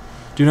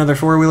 Do another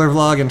four-wheeler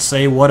vlog and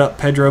say, what up,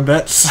 Pedro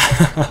Betts?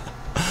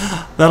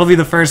 That'll be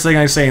the first thing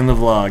I say in the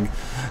vlog.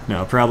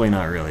 No, probably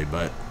not really,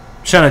 but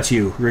shout out to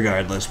you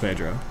regardless,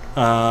 Pedro.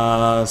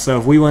 So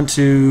if we went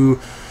to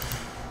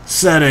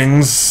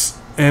settings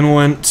and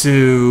went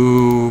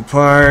to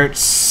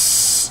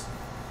parts,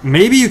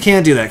 maybe you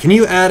can't do that. Can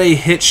you add a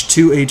hitch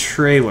to a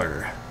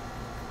trailer?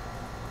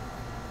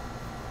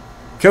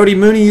 Cody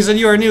Mooney, you said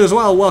you are new as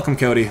well. Welcome,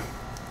 Cody.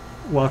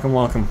 Welcome,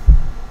 welcome.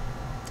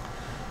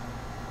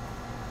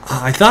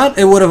 I thought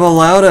it would have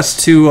allowed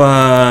us to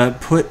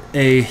put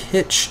a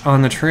hitch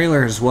on the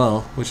trailer as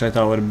well, which I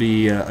thought would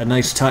be a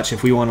nice touch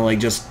if we want to like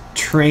just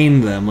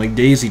train them, like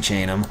daisy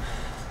chain them.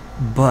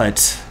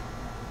 But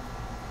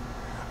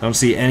I don't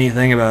see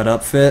anything about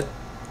upfit.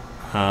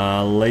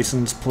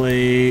 License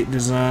plate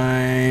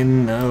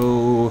design,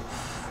 no.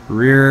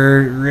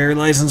 Rear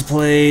license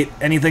plate,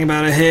 anything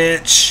about a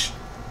hitch.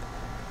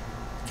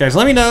 Guys,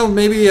 let me know,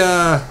 maybe,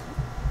 let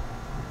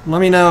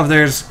me know if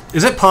there's,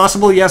 is it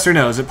possible, yes or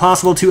no, is it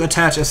possible to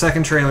attach a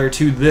second trailer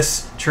to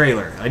this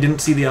trailer? I didn't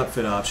see the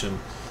upfit option.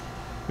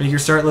 Make your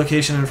start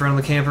location in front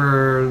of the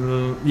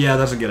camper, yeah,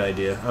 that's a good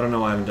idea. I don't know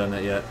why I haven't done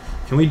that yet.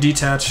 Can we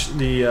detach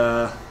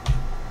the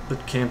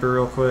camper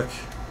real quick?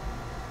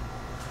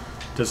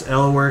 Does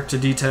L work to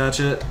detach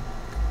it?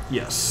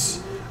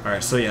 Yes.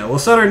 Alright, so yeah, we'll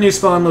set our new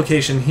spawn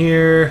location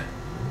here,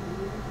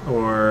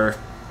 or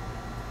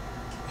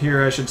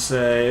here I should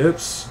say,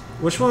 oops,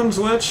 which one's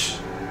which?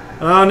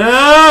 Oh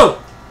no!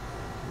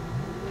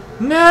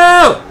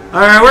 No!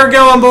 Alright, we're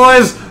going,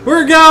 boys!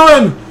 We're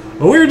going!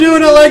 We're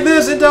doing it like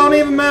this, it don't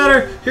even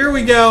matter. Here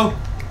we go.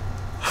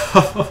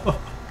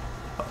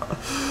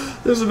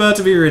 This is about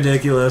to be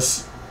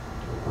ridiculous.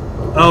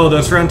 Oh,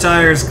 those front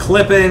tires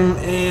clipping,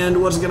 and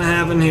what's gonna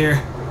happen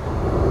here?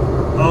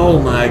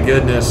 Oh my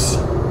goodness.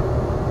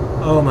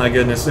 Oh my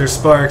goodness, there's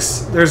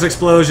sparks, there's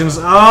explosions.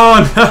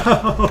 Oh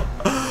no!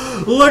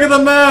 Look at the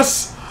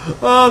mess!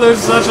 Oh, there's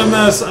such a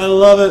mess. I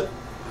love it.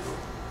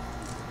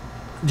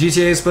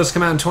 GTA is supposed to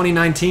come out in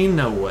 2019?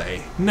 No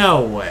way.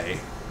 No way.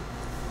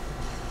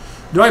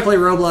 Do I play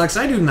Roblox?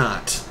 I do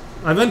not.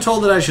 I've been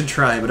told that I should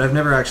try, but I've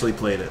never actually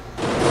played it.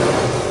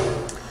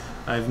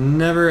 I've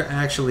never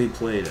actually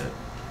played it.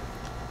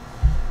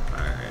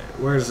 Alright,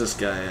 where's this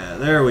guy at?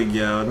 There we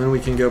go. And then we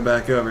can go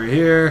back over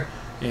here.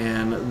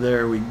 And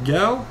there we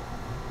go.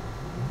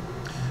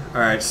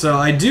 Alright, so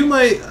I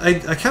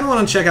kind of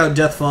want to check out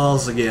Death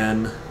Falls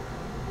again.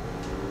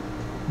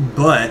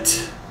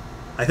 But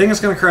I think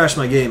it's going to crash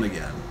my game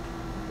again.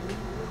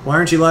 Why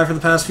aren't you live for the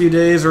past few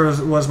days, or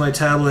was my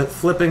tablet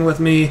flipping with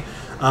me?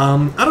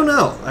 I don't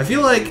know. I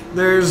feel like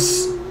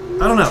there's,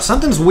 I don't know,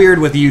 something's weird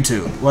with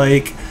YouTube.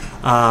 Like,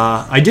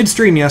 I did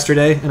stream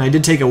yesterday, and I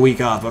did take a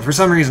week off, but for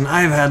some reason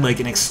I've had like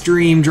an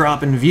extreme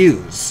drop in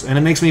views, and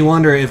it makes me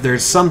wonder if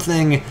there's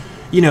something,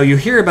 you know, you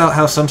hear about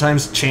how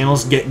sometimes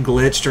channels get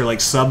glitched or like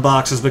sub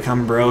boxes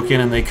become broken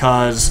and they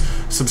cause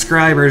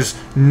subscribers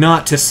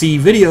not to see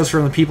videos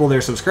from the people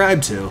they're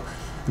subscribed to.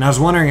 And I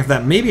was wondering if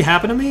that maybe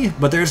happened to me,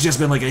 but there's just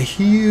been like a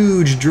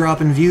huge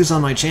drop in views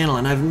on my channel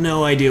and I have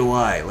no idea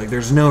why. Like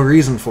there's no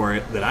reason for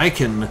it that I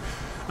can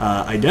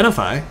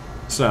identify.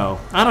 So,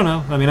 I don't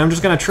know. I mean, I'm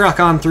just going to truck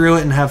on through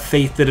it and have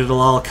faith that it'll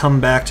all come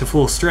back to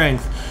full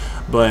strength.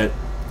 But,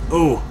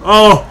 oh,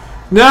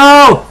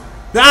 no!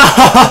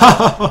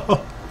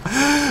 No!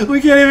 We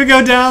can't even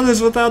go down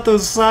this without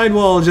those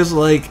sidewalls just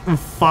like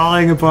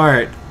falling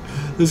apart.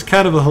 This is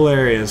kind of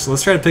hilarious.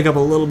 Let's try to pick up a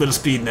little bit of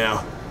speed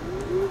now.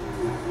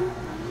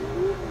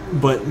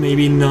 But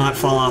maybe not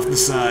fall off the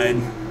side.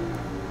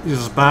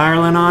 Just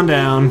spiraling on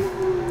down.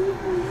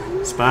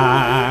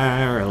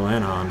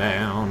 Spiraling on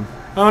down.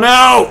 Oh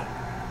no!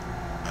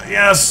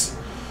 Yes!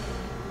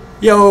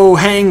 Yo,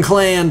 Hang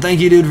Clan, thank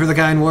you, dude, for the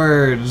kind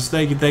words.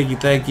 Thank you, thank you,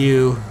 thank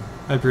you.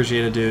 I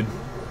appreciate it, dude.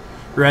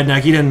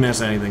 Redneck, you didn't miss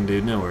anything,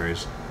 dude. No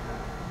worries.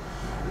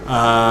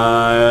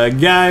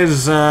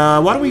 Guys,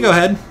 why don't we go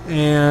ahead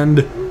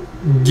and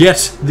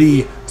get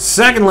the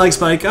second like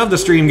spike of the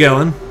stream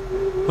going.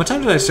 What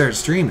time did I start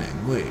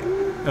streaming? Wait.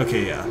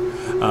 Okay, yeah.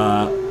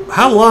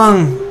 How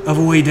long of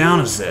a way down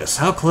is this?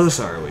 How close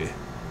are we?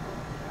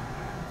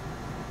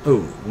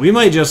 Oh, we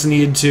might just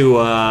need to,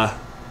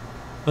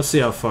 let's see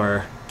how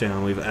far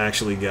down we've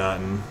actually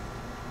gotten.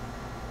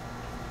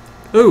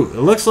 Ooh,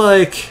 it looks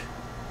like...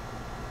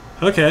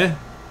 Okay.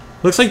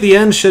 Looks like the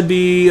end should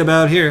be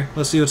about here.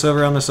 Let's see what's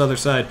over on this other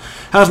side.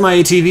 How's my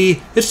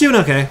ATV? It's doing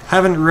okay.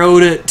 Haven't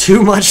rode it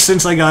too much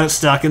since I got it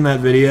stuck in that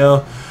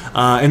video.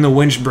 and the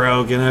winch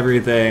broke and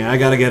everything. I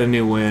gotta get a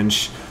new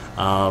winch.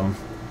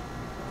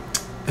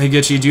 Hey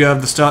Gitchy, do you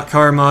have the stock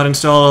car mod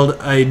installed?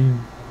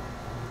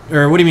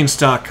 Or what do you mean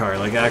stock car?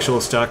 Like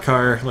actual stock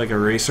car, like a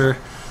racer?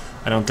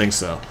 I don't think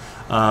so.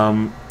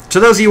 To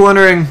those of you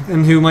wondering,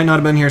 and who might not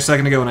have been here a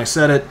second ago when I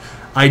said it,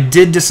 I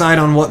did decide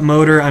on what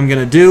motor I'm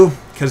gonna do,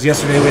 because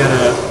yesterday we had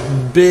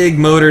a big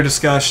motor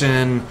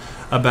discussion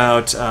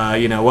about,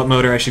 you know, what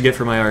motor I should get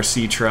for my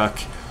RC truck.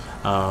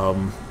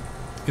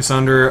 It's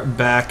under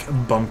back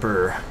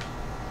bumper.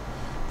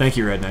 Thank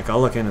you, Redneck.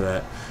 I'll look into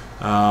that.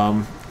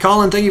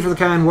 Colin, thank you for the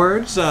kind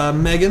words.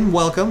 Megan,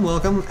 welcome,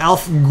 welcome.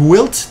 Alf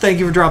Gwilt, thank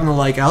you for dropping the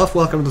like. Alf,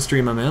 welcome to the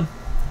stream, my man.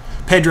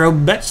 Pedro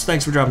Betts,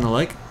 thanks for dropping the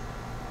like.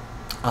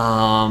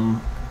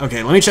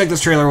 Okay, let me check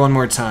this trailer one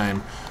more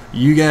time.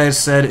 You guys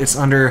said it's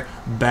under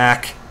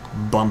back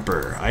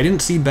bumper. I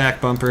didn't see back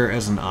bumper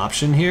as an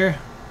option here.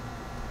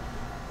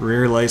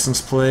 Rear license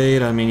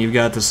plate. I mean, you've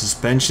got the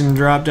suspension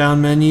drop-down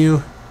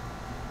menu,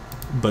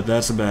 but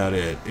that's about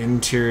it.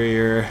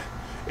 Interior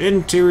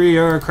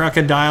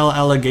crocodile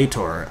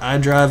alligator. I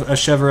drive a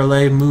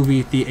Chevrolet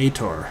movie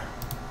theater.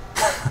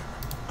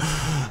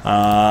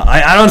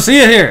 I don't see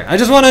it here. I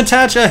just want to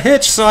attach a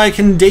hitch so I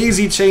can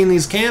daisy chain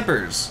these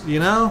campers, you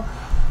know?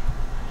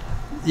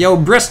 Yo,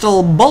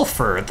 Bristol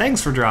Bulfer, thanks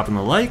for dropping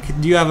the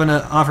like. Do you have an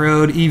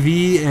off-road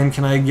EV, and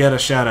can I get a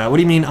shout-out? What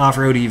do you mean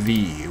off-road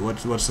EV?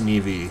 What's an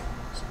EV?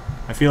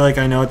 I feel like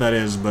I know what that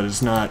is, but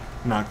it's not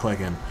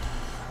clicking.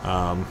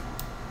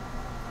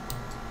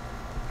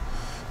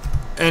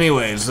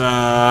 Anyways,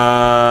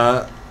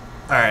 alright.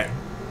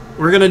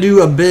 We're gonna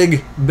do a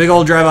big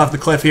old drive off the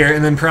cliff here,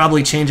 and then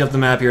probably change up the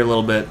map here a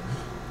little bit.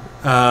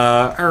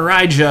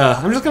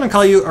 Arijah. I'm just gonna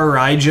call you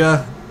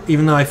Arijah,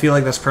 even though I feel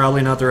like that's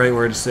probably not the right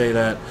word to say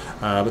that.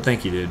 But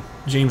thank you, dude.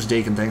 James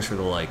Dakin, thanks for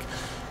the like.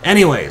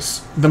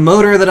 Anyways, the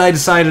motor that I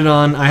decided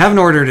on, I haven't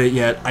ordered it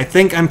yet. I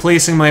think I'm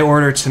placing my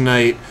order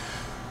tonight.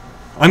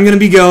 I'm gonna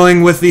be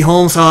going with the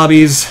Holmes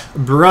Hobbies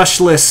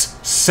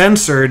brushless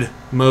censored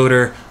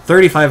motor,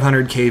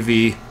 3500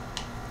 kV.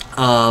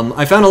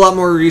 I found a lot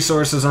more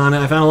resources on it.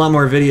 I found a lot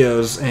more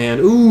videos,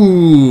 and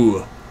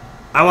ooh,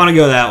 I want to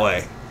go that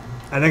way.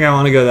 I think I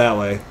want to go that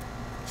way.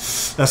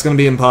 That's going to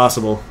be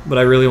impossible, but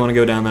I really want to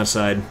go down that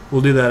side.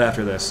 We'll do that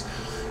after this.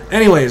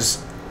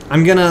 Anyways,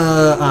 I'm going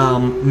to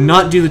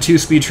not do the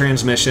 2-speed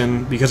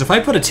transmission, because if I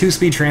put a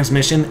 2-speed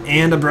transmission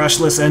and a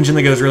brushless engine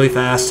that goes really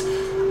fast,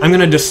 I'm going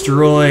to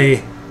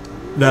destroy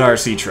that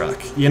RC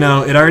truck. You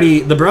know,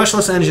 the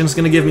brushless engine is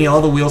going to give me all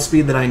the wheel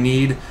speed that I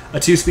need. A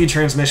 2-speed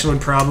transmission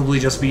would probably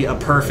just be a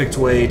perfect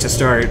way to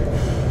start,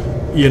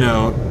 you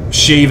know,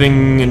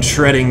 shaving and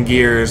shredding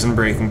gears and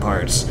breaking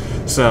parts.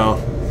 So,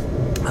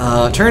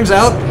 turns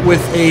out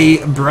with a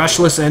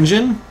brushless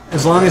engine,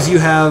 as long as you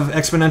have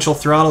exponential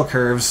throttle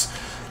curves,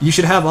 you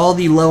should have all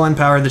the low-end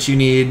power that you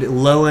need,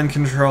 low-end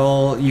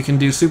control, you can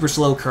do super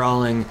slow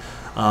crawling.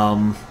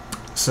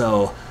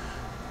 So,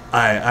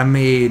 I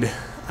made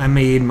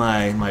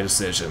my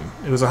decision.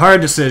 It was a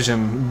hard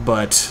decision,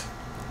 but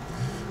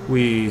at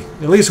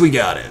least we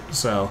got it.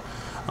 So,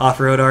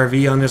 off-road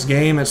RV on this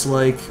game, it's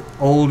like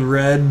old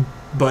red,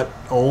 but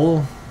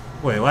old.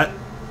 Wait, what?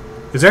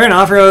 Is there an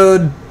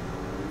off-road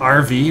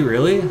RV,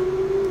 really?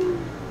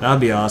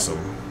 That'd be awesome.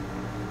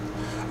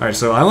 Alright,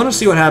 so I want to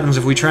see what happens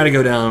if we try to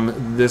go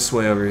down this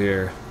way over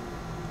here.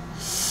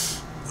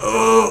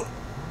 Oh,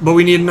 but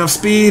we need enough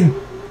speed.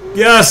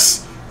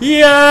 Yes!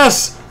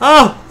 Yes!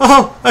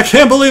 Oh, I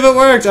can't believe it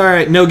worked.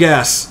 Alright, no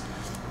gas.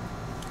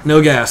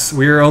 No gas.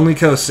 We are only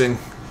coasting.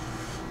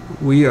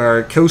 We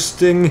are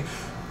coasting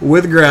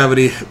with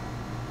gravity.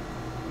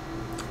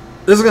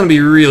 This is going to be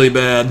really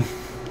bad.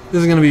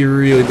 This is going to be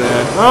really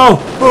bad. Oh,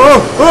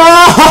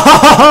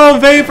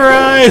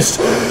 vaporized!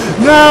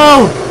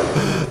 No!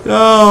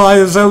 No,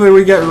 I was hoping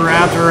we get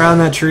wrapped around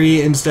that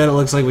tree. Instead, it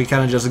looks like we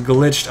kind of just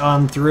glitched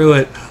on through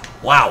it.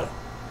 Wow.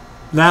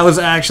 That was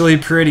actually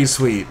pretty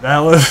sweet. That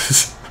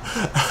was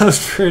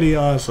pretty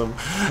awesome.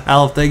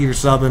 Alf, thank you for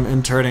stopping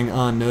and turning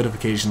on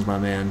notifications, my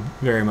man.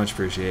 Very much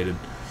appreciated.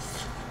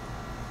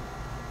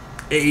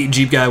 Hey,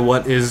 Jeep Guy,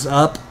 what is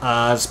up?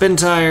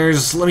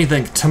 SpinTires, let me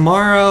think.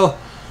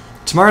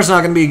 Tomorrow's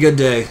not going to be a good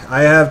day.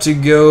 I have to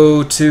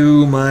go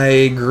to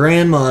my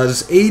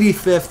grandma's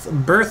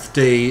 85th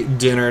birthday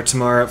dinner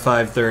tomorrow at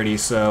 5:30,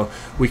 so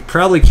we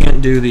probably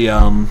can't do the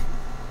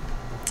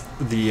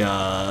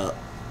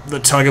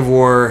tug of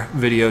war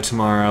video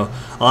tomorrow.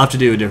 I'll have to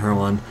do a different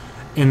one.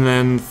 And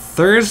then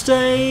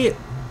Thursday,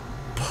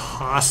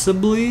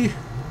 possibly.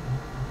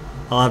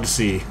 I'll have to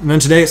see. And then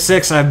today at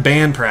 6, I have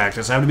band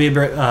practice. I have to be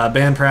at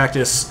band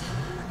practice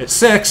at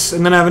 6,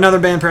 and then I have another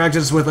band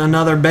practice with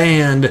another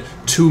band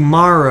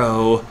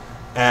tomorrow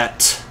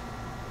at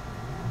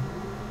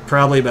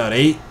probably about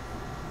 8.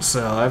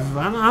 So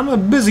I'm a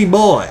busy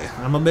boy.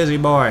 I'm a busy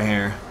boy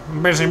here. I'm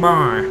a busy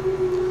boy.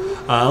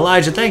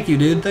 Elijah, thank you,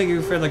 dude. Thank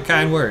you for the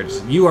kind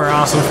words. You are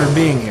awesome for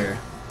being here.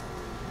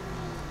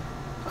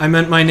 I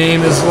meant my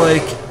name is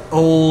like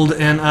old,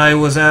 and I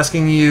was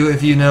asking you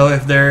if you know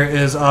if there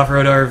is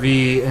off-road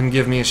RV and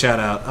give me a shout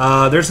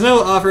out. There's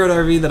no off-road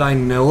RV that I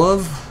know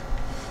of.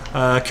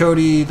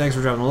 Cody, thanks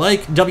for dropping a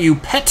like. W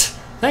Pet,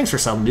 thanks for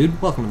subbing,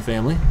 dude. Welcome to the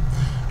family.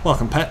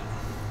 Welcome, Pet.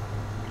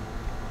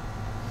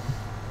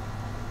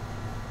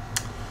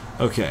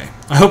 Okay.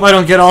 I hope I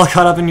don't get all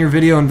caught up in your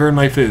video and burn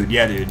my food.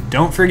 Yeah, dude.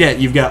 Don't forget,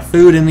 you've got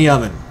food in the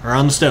oven, or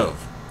on the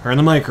stove, or in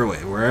the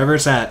microwave, wherever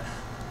it's at.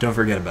 Don't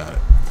forget about it.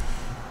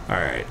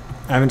 Alright.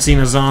 I haven't seen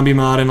a zombie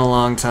mod in a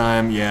long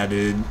time. Yeah,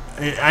 dude.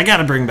 I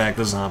gotta bring back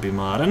the zombie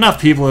mod.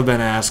 Enough people have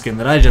been asking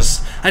that I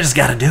just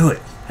gotta do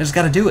it. I just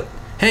gotta do it.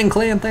 Hang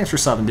Clan, thanks for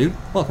subbing, dude.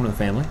 Welcome to the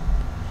family.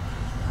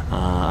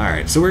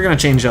 Alright, so we're gonna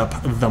change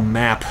up the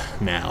map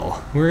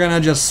now. We're gonna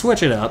just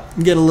switch it up,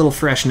 get a little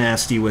fresh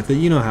nasty with it.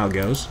 You know how it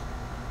goes.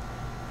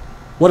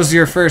 What is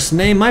your first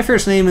name? My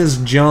first name is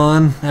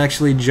John,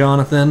 actually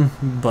Jonathan,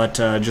 but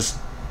just,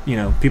 you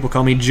know, people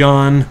call me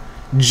John,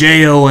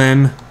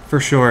 J-O-N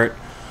for short.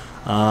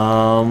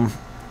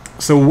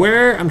 So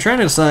I'm trying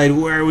to decide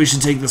where we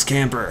should take this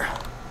camper.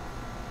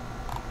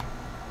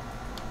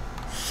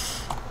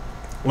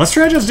 Let's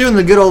try just doing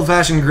the good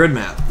old-fashioned grid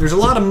map. There's a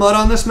lot of mud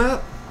on this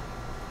map.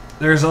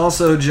 There's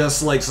also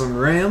just like some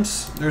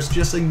ramps. There's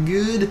just a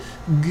good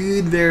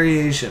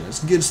variation.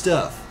 It's good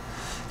stuff.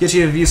 Get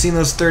you, have you seen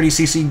those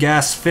 30cc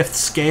gas 5th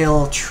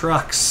scale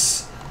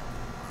trucks?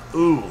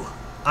 Ooh,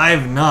 I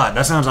have not.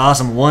 That sounds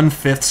awesome.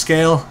 1/5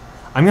 scale.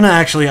 I'm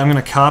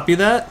gonna copy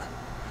that,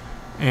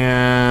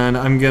 and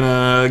I'm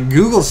gonna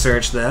Google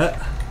search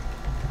that.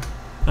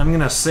 I'm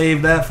gonna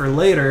save that for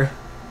later.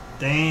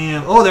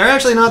 Damn. Oh, they're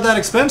actually not that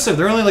expensive.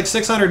 They're only like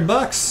 600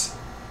 bucks.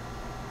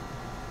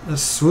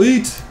 That's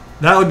sweet.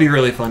 That would be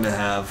really fun to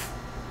have.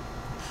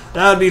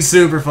 That would be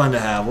super fun to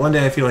have. One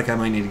day I feel like I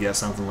might need to get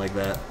something like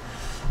that.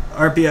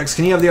 RPX,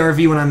 can you have the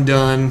RV when I'm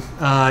done?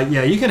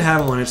 Yeah, you can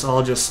have it when it's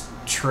all just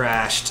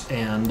trashed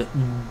and,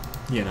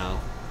 you know,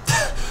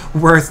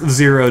 worth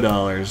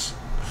 $0.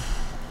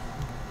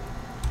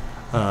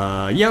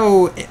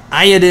 Yo,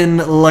 Iodin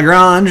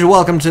Lagrange,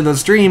 welcome to the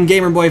stream.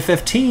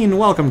 Gamerboy15,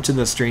 welcome to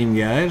the stream,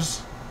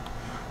 guys.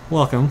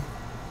 Welcome.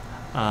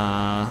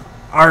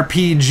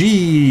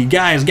 RPG,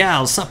 guys,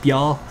 gals, sup,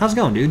 y'all? How's it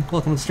going, dude?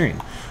 Welcome to the stream.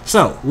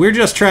 So, we're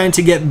just trying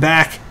to get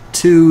back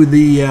to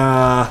the,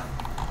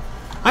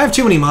 I have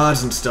too many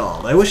mods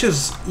installed. I wish it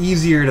was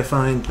easier to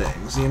find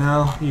things, you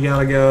know? You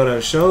gotta go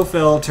to show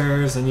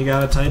filters, then you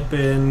gotta type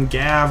in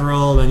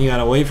Gavril, then you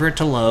gotta wait for it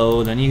to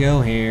load, then you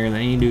go here,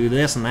 then you do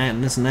this and that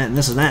and this and that and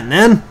this and that, and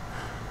then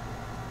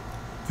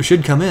it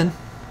should come in.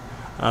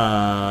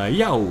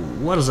 Yo,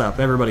 what is up,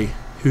 everybody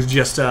who's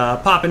just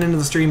popping into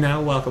the stream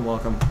now? Welcome,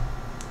 welcome.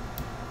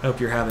 I hope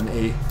you're having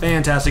a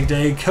fantastic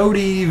day.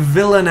 Cody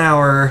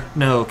Villanauer,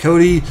 no,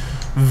 Cody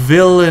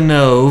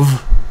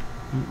Villanova.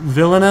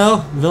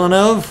 Villanova?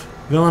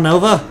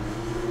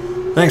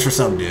 Thanks for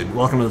subbing, dude.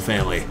 Welcome to the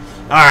family.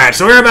 Alright,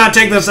 so we're about to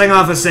take this thing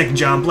off a sick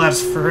jump.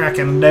 Let's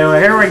frickin' do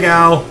it. Here we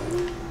go.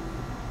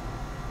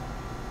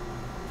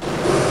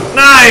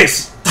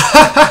 Nice!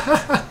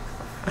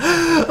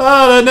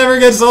 Oh, that never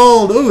gets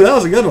old. Ooh, that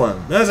was a good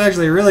one. That was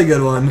actually a really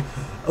good one.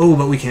 Oh,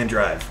 but we can't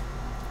drive.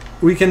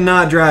 We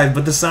cannot drive,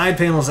 but the side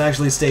panels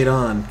actually stayed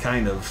on,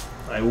 kind of.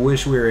 I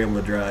wish we were able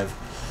to drive.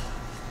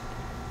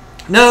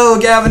 No,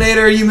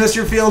 Gavinator, you missed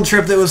your field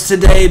trip that was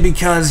today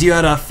because you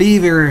had a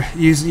fever.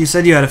 You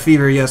said you had a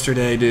fever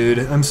yesterday, dude.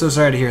 I'm so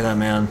sorry to hear that,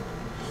 man.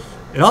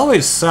 It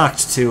always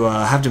sucked to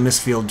have to miss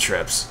field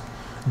trips.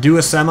 Do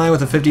a semi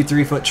with a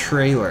 53-foot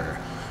trailer.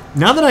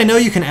 Now that I know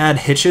you can add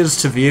hitches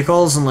to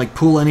vehicles and like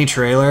pull any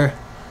trailer,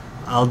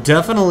 I'll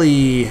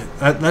definitely...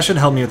 That should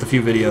help me with a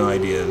few video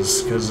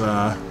ideas, because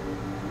I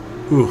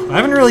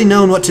haven't really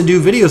known what to do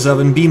videos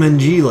of in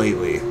BeamNG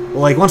lately. Well,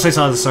 like, once I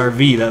saw this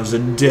RV, that was a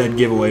dead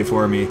giveaway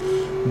for me.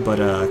 But,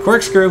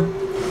 corkscrew.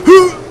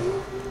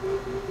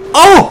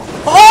 Oh!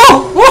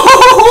 Oh!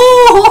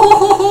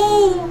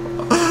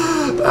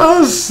 That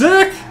was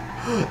sick!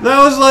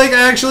 That was, like,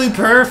 actually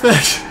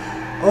perfect.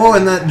 Oh,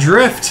 and that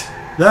drift.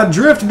 That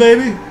drift,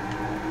 baby.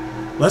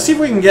 Let's see if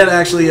we can get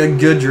actually a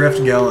good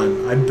drift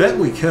going. I bet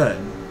we could.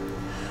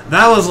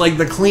 That was, like,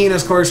 the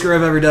cleanest corkscrew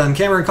I've ever done.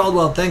 Cameron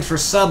Caldwell, thanks for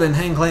subbing.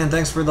 Hang Clan,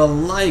 thanks for the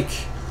like.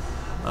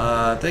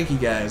 Thank you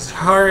guys.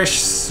 Harish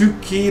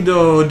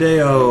Sukido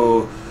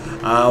Deo.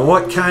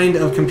 What kind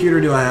of computer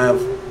do I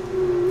have?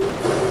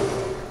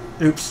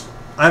 Oops.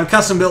 I have a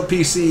custom built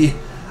PC.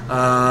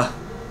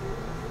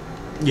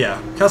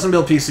 Yeah, custom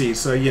built PC,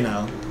 so you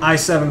know.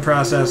 i7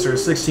 processor,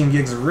 16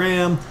 gigs of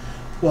RAM.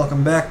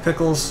 Welcome back,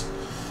 Pickles.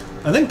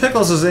 I think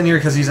Pickles is in here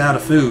because he's out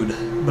of food,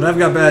 but I've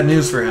got bad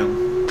news for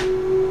him.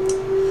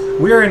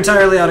 We are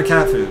entirely out of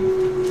cat food.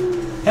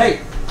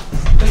 Hey!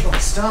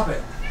 Pickles, stop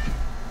it.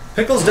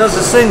 Pickles does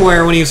this thing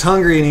where when he's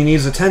hungry and he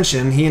needs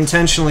attention, he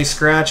intentionally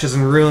scratches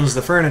and ruins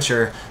the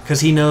furniture because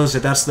he knows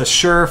that that's the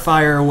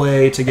surefire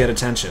way to get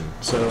attention.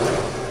 So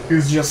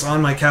he's just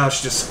on my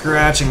couch just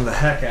scratching the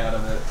heck out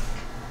of it.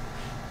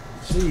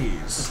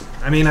 Jeez.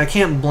 I mean, I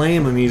can't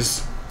blame him.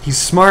 He's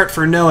smart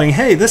for knowing,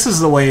 hey, this is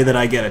the way that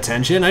I get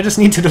attention. I just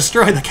need to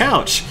destroy the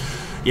couch.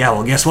 Yeah,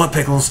 well, guess what,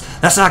 Pickles?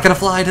 That's not going to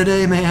fly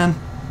today, man.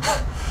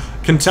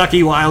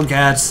 Kentucky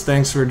Wildcats,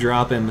 thanks for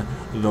dropping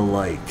the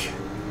like.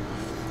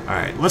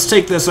 Alright, let's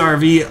take this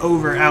RV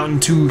over out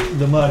into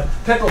the mud.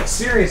 Pickle,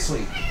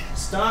 seriously,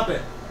 stop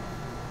it.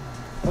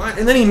 What?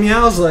 And then he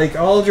meows like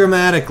all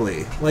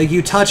dramatically. Like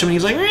you touch him and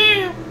he's like,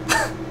 meow.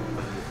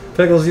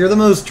 Pickles, you're the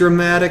most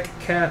dramatic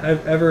cat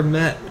I've ever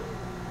met.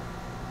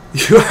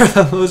 You are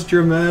the most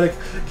dramatic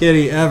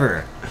kitty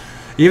ever.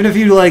 Even if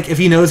you like, if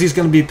he knows he's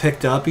gonna be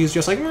picked up, he's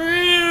just like,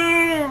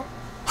 meow.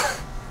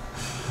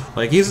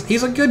 Like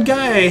he's a good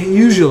guy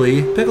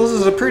usually. Pickles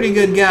is a pretty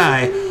good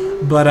guy,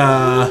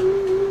 but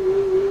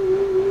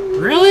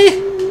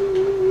really?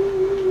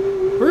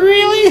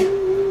 Really?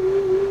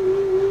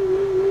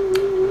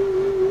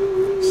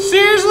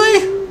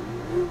 Seriously?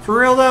 For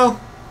real though?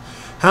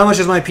 How much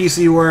is my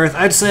PC worth?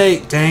 I'd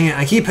say, dang it,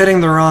 I keep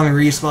hitting the wrong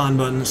respawn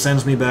button. It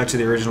sends me back to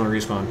the original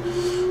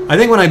respawn. I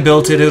think when I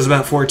built it, it was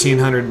about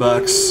 1,400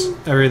 bucks.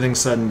 Everything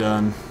said and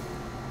done.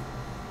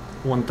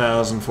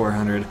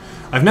 1,400.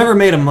 I've never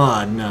made a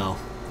mod, no.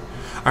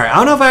 Alright, I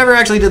don't know if I ever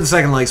actually did the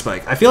second like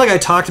spike. I feel like I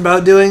talked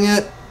about doing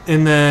it,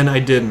 and then I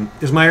didn't.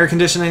 Is my air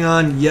conditioning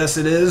on? Yes,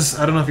 it is.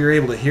 I don't know if you're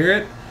able to hear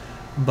it,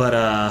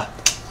 but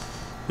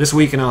this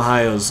week in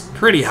Ohio is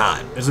pretty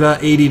hot. It's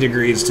about 80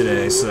 degrees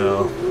today,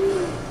 so...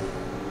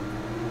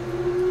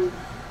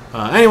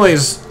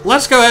 anyways,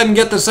 let's go ahead and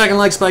get the second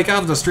like spike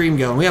off the stream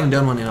going. We haven't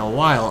done one in a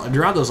while.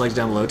 Drop those likes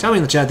down below. Tell me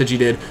in the chat that you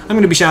did. I'm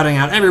going to be shouting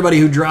out everybody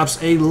who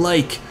drops a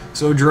like,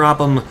 so drop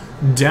them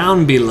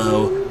down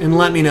below and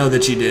let me know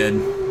that you did.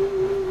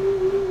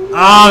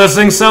 Oh, this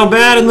thing's so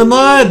bad in the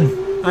mud!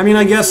 I mean,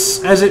 I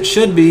guess as it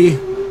should be.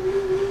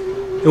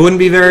 It wouldn't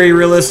be very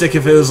realistic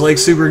if it was like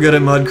super good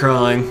at mud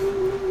crawling.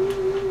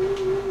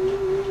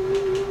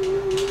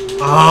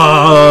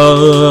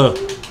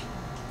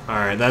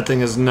 Alright, that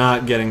thing is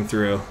not getting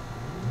through.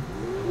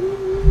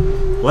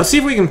 Let's see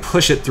if we can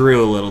push it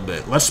through a little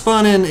bit. Let's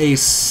spawn in a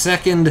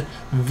second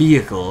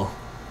vehicle.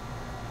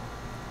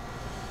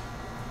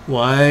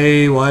 Why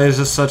is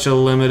this such a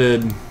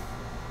limited...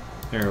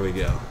 There we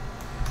go.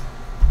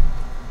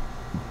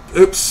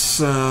 Oops.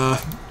 So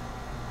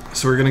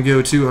we're going to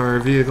go to our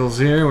vehicles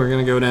here. We're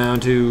going to go down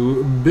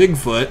to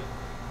Bigfoot.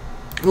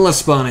 Let's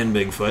spawn in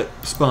Bigfoot.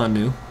 Spawn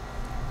new.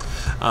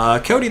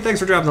 Cody, thanks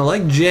for dropping the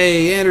like.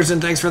 Jay Anderson,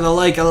 thanks for the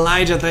like.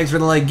 Elijah, thanks for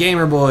the like.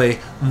 Gamer Boy,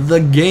 The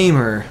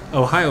Gamer,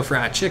 Ohio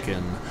Fried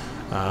Chicken.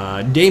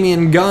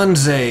 Damian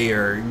Gonze,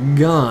 or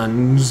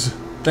Guns,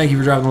 thank you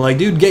for dropping the like.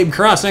 Dude, Gabe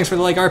Cross, thanks for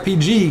the like.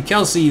 RPG,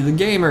 Kelsey, The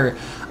Gamer,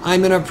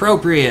 I'm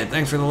Inappropriate,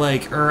 thanks for the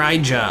like.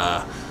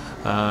 Elijah,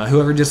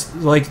 whoever just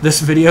liked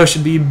this video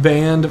should be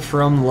banned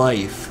from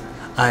life.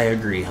 I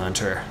agree,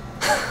 Hunter.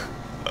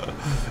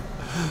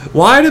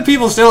 Why do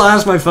people still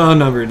ask my phone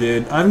number,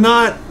 dude?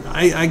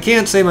 I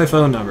can't say my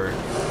phone number.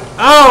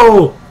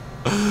 Oh!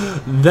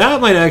 That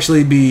might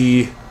actually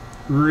be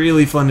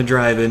really fun to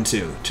drive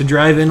into. To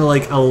drive into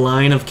like a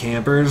line of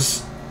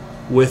campers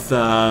with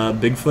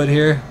Bigfoot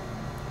here.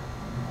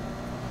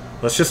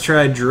 Let's just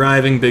try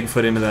driving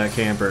Bigfoot into that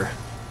camper.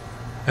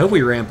 I hope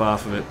we ramp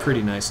off of it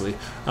pretty nicely.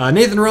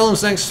 Nathan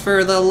Rollins, thanks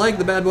for the like.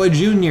 The Bad Boy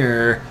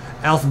Jr.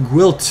 Alf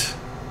Gwilt,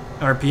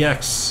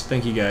 RPX,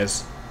 thank you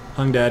guys.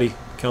 Hung Daddy,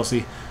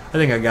 Kelsey. I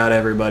think I got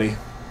everybody.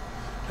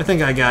 I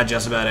think I got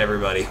just about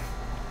everybody.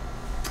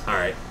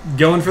 Alright,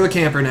 going for the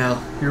camper now.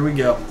 Here we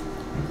go.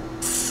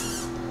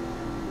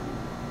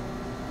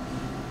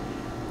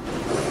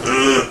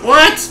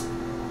 What?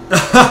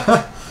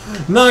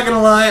 Not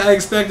gonna lie, I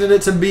expected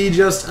it to be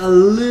just a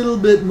little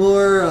bit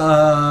more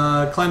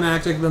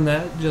climactic than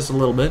that. Just a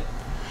little bit.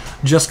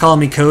 Just call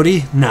me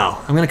Cody?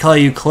 No, I'm gonna call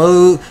you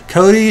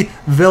Cody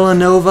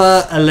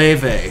Villanova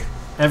Aleve.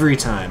 Every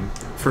time.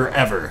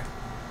 Forever.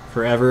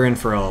 Forever and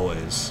for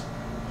always.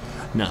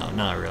 No,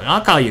 not really.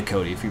 I'll call you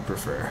Cody if you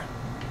prefer.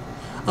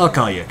 I'll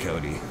call you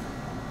Cody.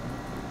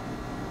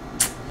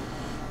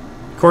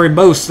 Corey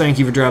Bose, thank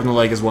you for dropping the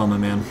like as well, my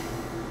man.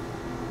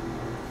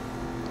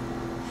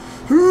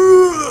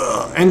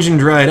 Engine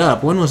dried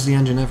up. When was the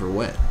engine ever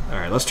wet?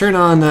 Alright, let's turn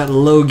on that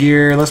low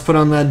gear. Let's put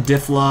on that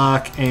diff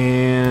lock.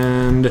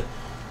 And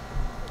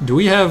do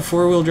we have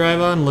four-wheel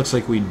drive on? Looks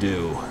like we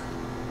do.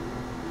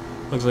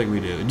 Looks like we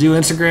do. Do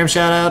Instagram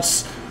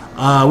shoutouts?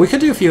 We could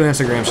do a few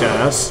Instagram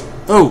shoutouts.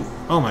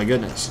 Oh my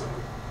goodness.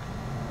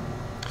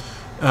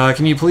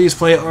 Can you please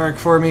play Ark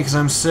for me because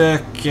I'm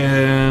sick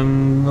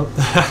and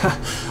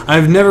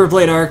I've never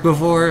played Ark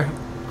before.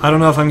 I don't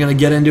know if I'm going to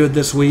get into it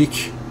this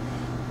week.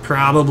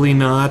 Probably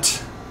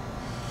not.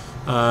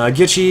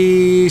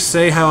 Gitchy,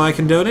 say how I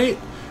can donate?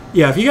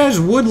 Yeah, if you guys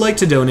would like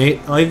to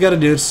donate, all you've got to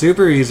do is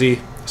super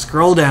easy.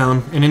 Scroll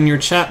down, and in your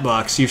chat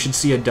box, you should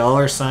see a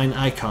 $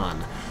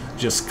 icon.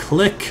 Just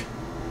click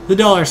the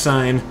 $,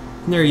 and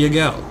there you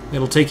go.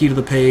 It'll take you to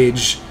the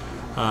page.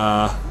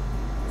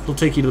 It'll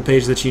take you to the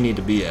page that you need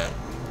to be at.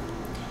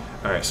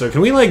 Alright, so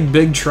can we, like,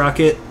 big truck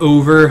it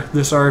over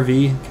this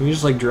RV? Can we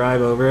just, like,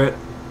 drive over it?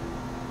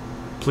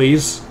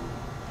 Please?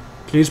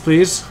 Please,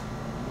 please?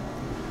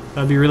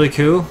 That'd be really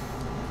cool.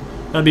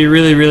 That'd be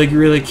really, really,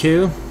 really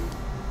cool.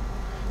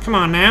 Come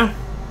on now.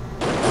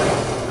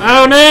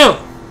 Oh,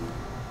 no!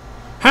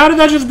 How did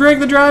that just break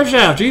the drive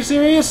shaft? Are you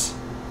serious?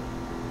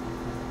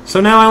 So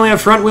now I only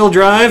have front-wheel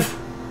drive?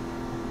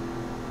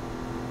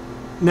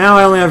 Now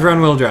I only have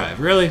front-wheel drive.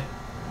 Really?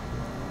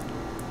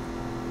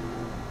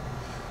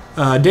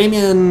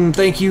 Damien,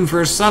 thank you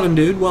for subbing,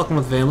 dude. Welcome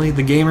with family.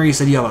 The Gamer, you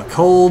said you have a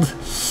cold.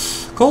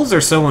 Colds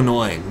are so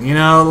annoying, you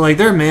know? Like,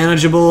 they're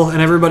manageable,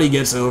 and everybody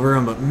gets over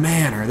them, but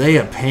man, are they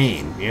a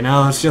pain, you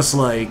know? It's just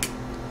like,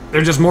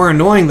 they're just more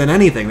annoying than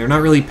anything. They're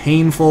not really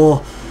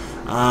painful.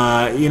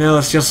 You know,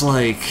 it's just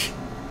like,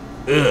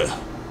 ugh.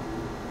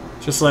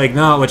 Just like,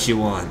 not what you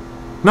want.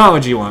 Not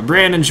what you want.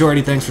 Brandon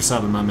Shorty, thanks for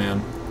subbing, my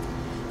man.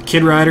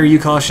 Kid Rider, you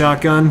call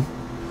shotgun?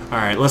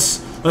 Alright,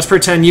 let's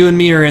pretend you and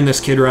me are in this,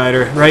 Kid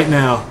Rider, right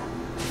now.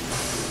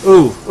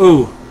 Ooh,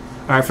 ooh.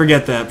 Alright,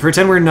 forget that.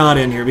 Pretend we're not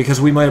in here,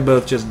 because we might have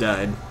both just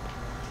died.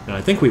 No,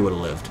 I think we would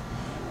have lived.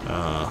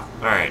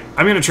 Alright,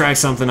 I'm gonna try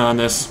something on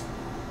this.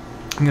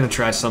 I'm gonna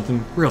try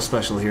something real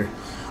special here.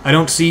 I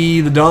don't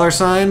see the dollar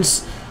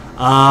signs.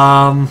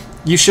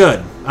 You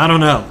should. I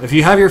don't know. If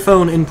you have your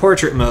phone in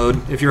portrait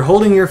mode, if you're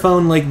holding your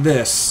phone like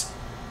this,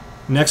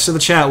 next to the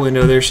chat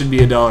window there should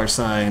be a dollar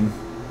sign.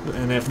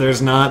 And if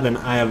there's not, then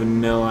I have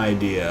no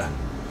idea.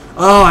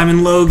 Oh, I'm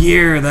in low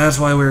gear. That's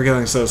why we were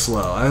going so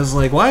slow. I was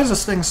like, why is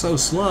this thing so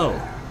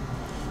slow?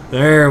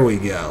 There we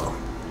go.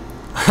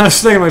 I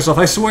was thinking to myself,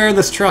 I swear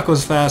this truck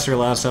was faster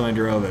last time I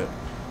drove it.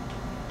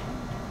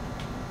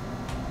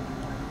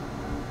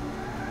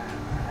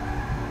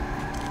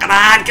 Come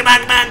on, come on,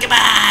 come on, come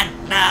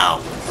on!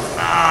 No!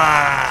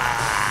 Ah.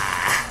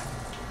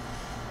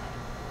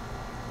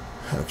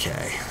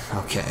 Okay,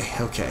 okay,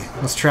 okay.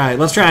 Let's try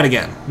it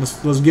again.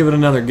 Let's give it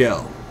another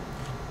go.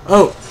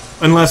 Oh,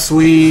 unless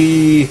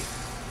we,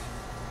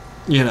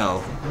 you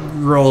know,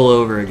 roll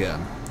over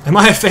again. Am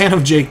I a fan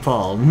of Jake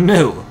Paul?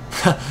 No.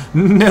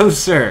 No,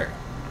 sir.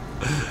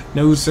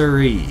 No,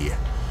 sirree.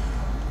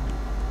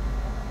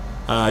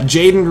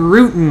 Jaden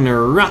Rootin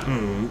or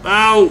Rutten.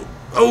 Oh!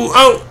 Oh,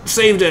 oh!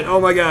 Saved it! Oh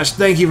my gosh,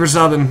 thank you for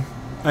subbing.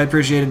 I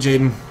appreciate it,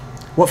 Jaden.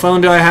 What phone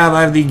do I have?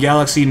 I have the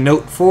Galaxy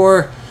Note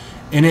 4,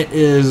 and it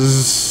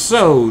is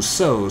so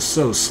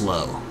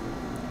slow.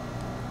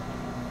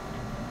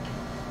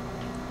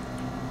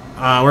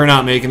 We're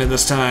not making it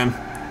this time.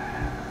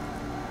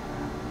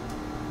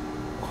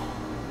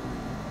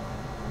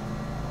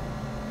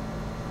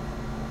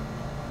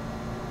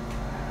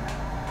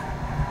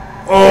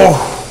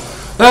 Oh!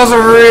 That was a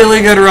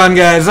really good run,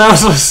 guys. That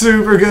was a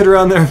super good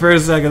run there for a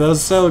second. That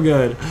was so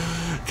good.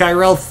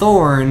 Kyrell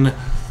Thorne,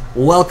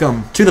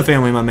 welcome to the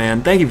family, my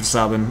man. Thank you for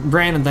subbing.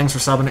 Brandon, thanks for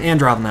subbing and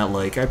dropping that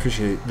like. I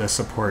appreciate the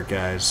support,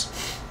 guys.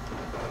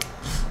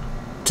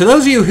 To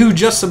those of you who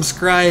just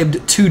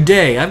subscribed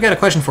today, I've got a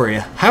question for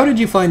you. How did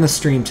you find the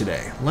stream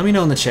today? Let me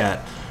know in the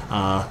chat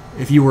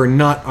if you were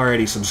not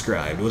already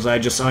subscribed. Was I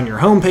just on your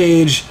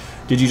homepage?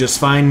 Did you just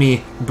find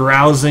me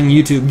browsing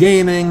YouTube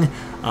Gaming?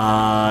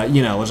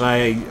 You know, was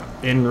I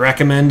in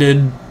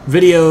recommended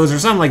videos or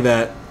something like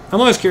that? I'm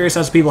always curious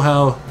as to people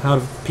how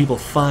do people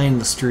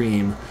find the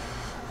stream.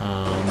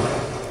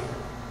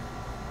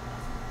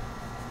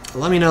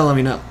 Let me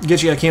know.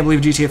 Get you, I can't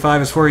believe GTA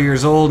 5 is 4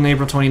 years old. On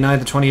April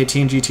 29th of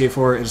 2018, GTA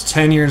 4 is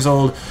 10 years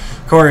old.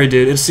 Corey,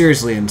 dude, it's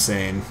seriously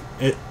insane.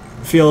 It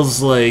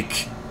feels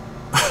like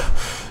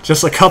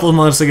just a couple of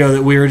months ago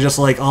that we were just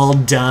like all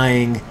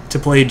dying to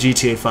play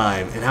GTA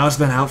 5. And how it's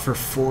been out for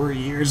 4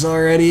 years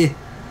already?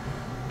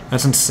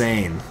 That's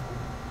insane.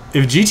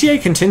 If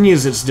GTA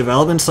continues its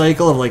development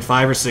cycle of like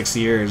 5 or 6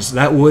 years,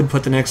 that would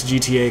put the next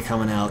GTA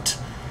coming out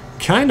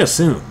kinda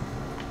soon.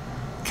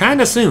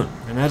 Kinda soon.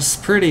 And that's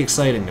pretty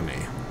exciting to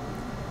me.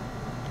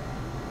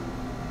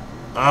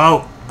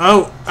 Oh,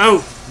 oh,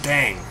 oh,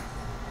 dang.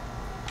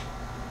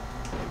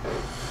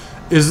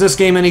 Is this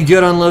game any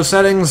good on low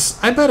settings?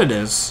 I bet it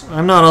is.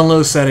 I'm not on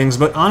low settings,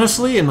 but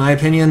honestly, in my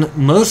opinion,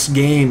 most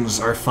games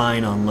are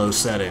fine on low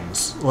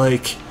settings.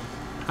 Like,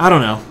 I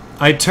don't know.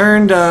 I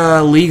turned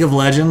League of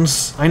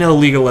Legends. I know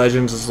League of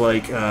Legends is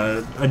like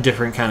a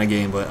different kind of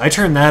game, but I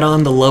turned that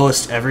on the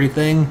lowest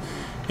everything,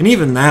 and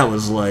even that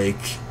was like,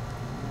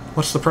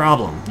 what's the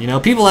problem? You know,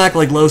 people act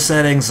like low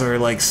settings are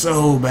like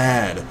so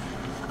bad.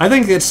 I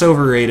think it's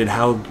overrated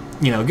how,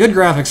 you know, good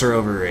graphics are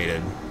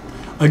overrated.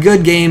 A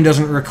good game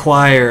doesn't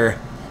require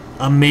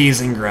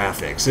amazing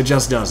graphics. It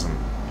just doesn't.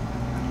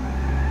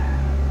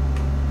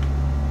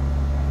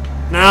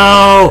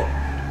 No!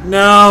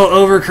 No!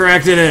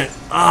 Overcorrected it.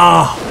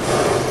 Oh.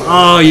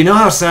 Oh, you know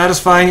how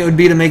satisfying it would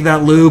be to make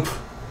that loop?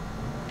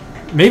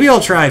 Maybe I'll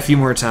try a few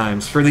more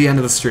times for the end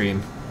of the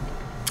stream.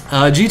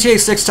 GTA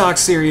 6 Talk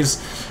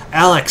series.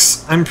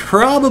 Alex, I'm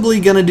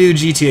probably gonna do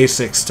GTA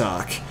 6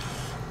 Talk.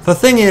 The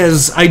thing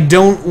is, I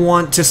don't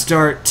want to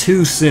start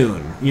too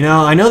soon. You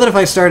know, I know that if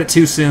I start it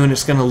too soon,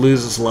 it's gonna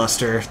lose its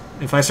luster.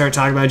 If I start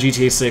talking about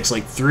GTA 6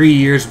 like 3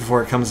 years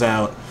before it comes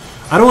out,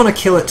 I don't want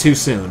to kill it too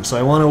soon, so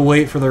I want to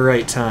wait for the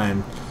right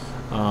time.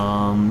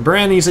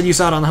 Brandon, you said you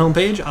saw it on the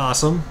homepage.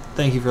 Awesome.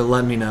 Thank you for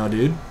letting me know,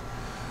 dude.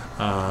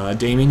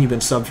 Damien, you've been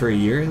subbed for a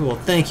year. Well,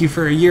 thank you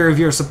for a year of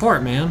your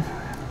support, man.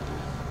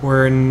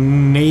 We're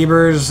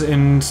neighbors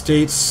in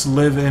states,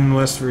 live in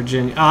West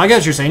Virginia. Oh, I got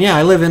what you're saying. Yeah,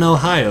 I live in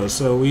Ohio,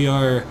 so we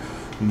are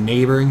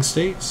neighboring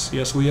states.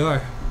 Yes, we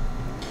are.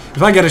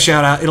 If I get a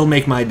shout out, it'll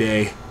make my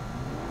day.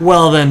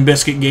 Well then,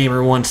 Biscuit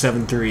Gamer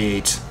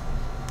 1738,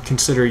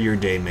 consider your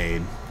day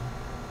made.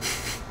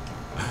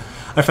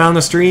 I found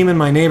the stream in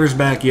my neighbor's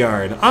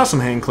backyard.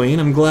 Awesome, Hang Clean.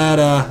 I'm glad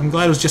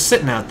it was just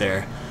sitting out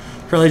there.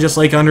 Probably just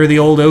like under the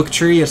old oak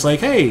tree. It's like,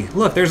 hey,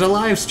 look, there's a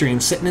live stream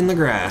sitting in the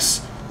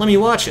grass. Let me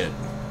watch it.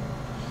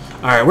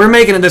 All right, we're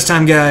making it this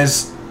time,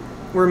 guys.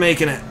 We're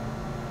making it.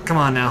 Come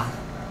on now.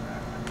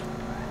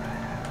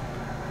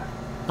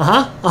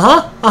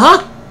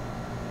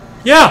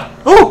 Yeah.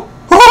 Oh.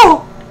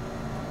 Oh.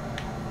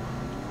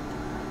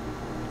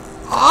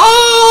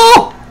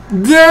 Oh.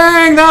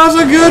 Dang, that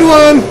was a good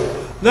one.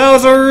 That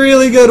was a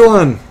really good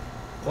one.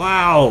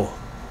 Wow.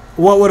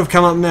 What would have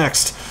come up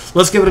next?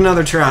 Let's give it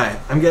another try.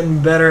 I'm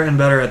getting better and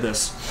better at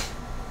this.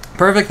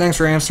 Perfect, thanks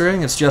for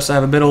answering. It's just I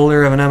have a bit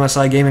older of an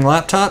MSI gaming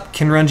laptop.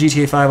 Can run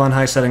GTA 5 on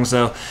high settings,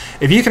 though.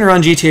 If you can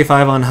run GTA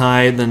 5 on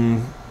high,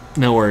 then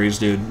no worries,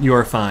 dude. You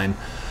are fine.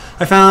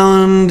 I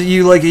found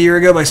you like a year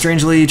ago by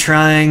strangely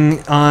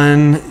trying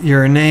on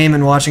your name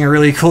and watching a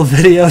really cool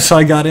video, so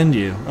I got into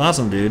you.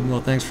 Awesome, dude.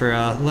 Well, thanks for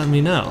letting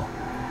me know.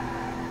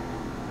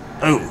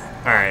 Oh.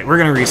 Alright, we're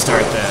gonna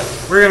restart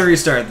that. We're gonna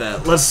restart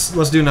that. Let's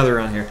do another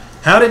run here.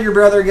 How did your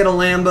brother get a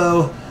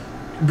Lambo?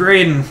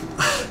 Braden,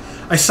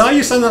 I saw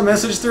you send that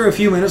message through a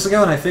few minutes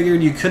ago and I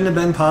figured you couldn't have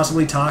been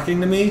possibly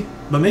talking to me.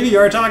 But maybe you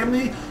are talking to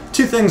me?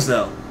 Two things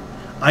though.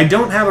 I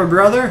don't have a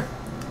brother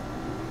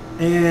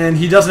and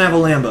he doesn't have a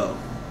Lambo.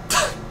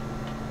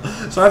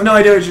 So I have no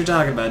idea what you're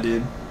talking about,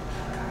 dude.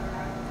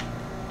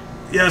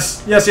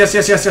 Yes.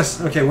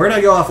 Okay, where did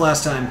I go off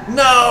last time?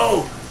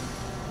 No!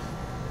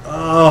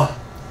 Oh...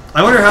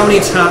 I wonder how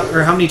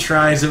many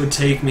tries it would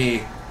take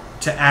me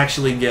to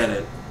actually get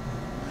it.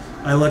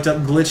 I looked up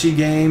glitchy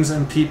games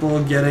and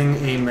people getting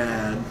a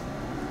mad.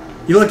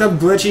 You looked up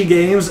glitchy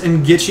games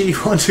and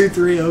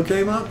Gitchy1230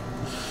 came up?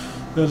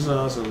 That's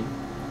awesome.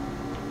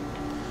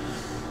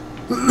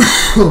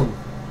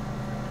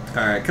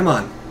 Alright, come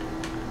on.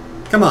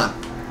 Come on.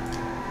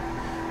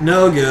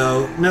 No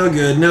go. No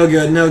good. No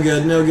good. No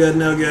good. No good.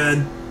 No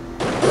good.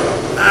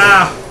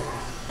 Ah!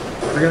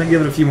 We're gonna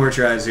give it a few more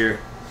tries here.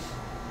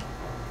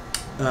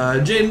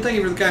 Jaden, thank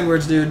you for the kind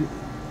words, dude.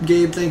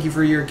 Gabe, thank you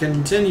for your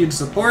continued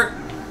support.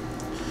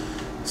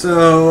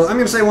 So, I'm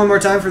going to say one more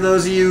time for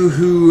those of you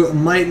who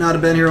might not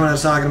have been here when I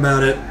was talking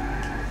about it.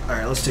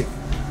 Alright, let's take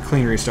a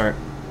clean restart.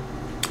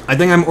 I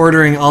think I'm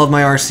ordering all of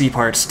my RC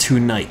parts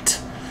tonight.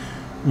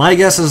 My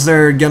guess is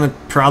they're going to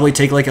probably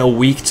take like a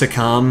week to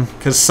come,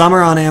 because some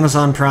are on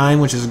Amazon Prime,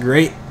 which is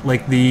great,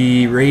 like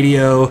the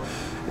radio,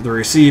 the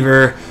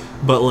receiver.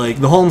 But like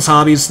the Holmes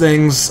Hobbies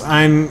things,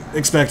 I'm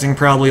expecting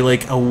probably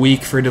like a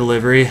week for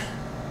delivery.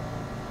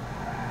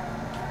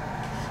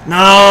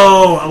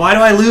 No! Why do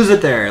I lose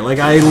it there? Like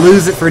I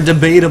lose it for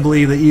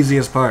debatably the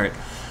easiest part.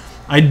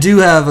 I do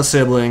have a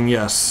sibling,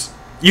 yes.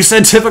 You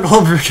said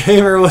typical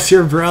gamer was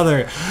your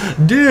brother.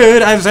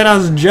 Dude, I said I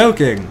was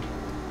joking.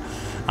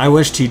 I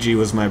wish TG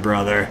was my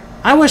brother.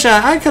 I wish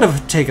I could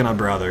have taken a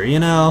brother, you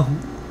know?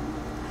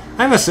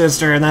 I have a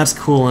sister and that's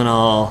cool and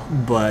all,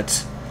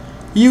 but...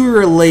 you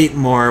relate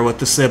more with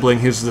the sibling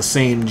who's the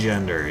same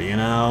gender, you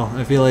know?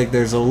 I feel like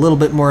there's a little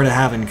bit more to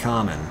have in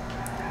common.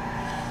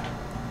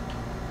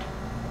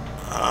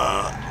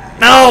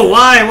 No!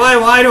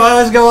 Why do I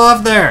always go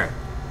off there?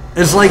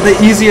 It's like the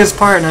easiest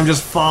part and I'm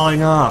just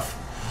falling off.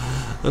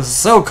 This is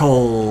so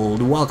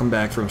cold. Welcome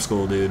back from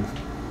school, dude.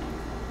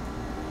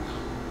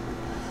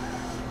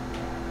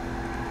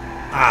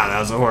 Ah, that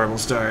was a horrible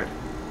start.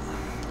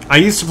 I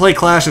used to play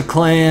Clash of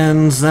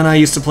Clans, then I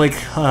used to play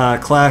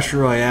Clash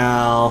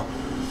Royale.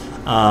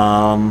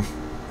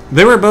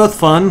 They were both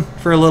fun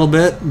for a little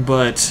bit,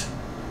 but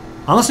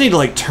I almost need to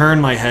like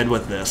turn my head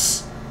with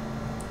this.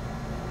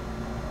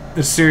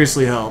 It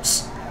seriously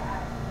helps.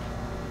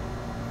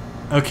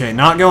 Okay,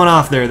 not going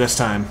off there this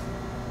time.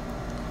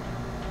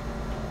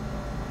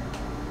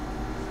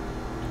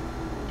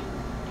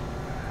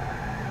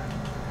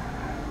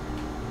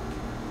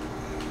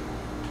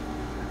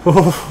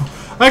 Oh,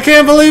 I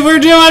can't believe we're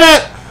doing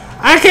it!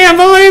 I can't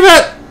believe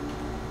it!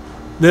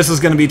 This is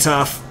gonna be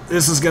tough.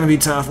 This is gonna be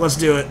tough. Let's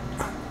do it.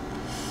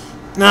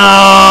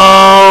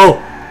 No!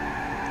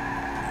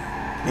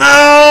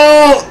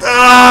 No!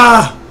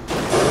 Ah!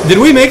 Did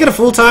we make it a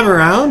full-time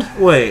round?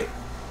 Wait.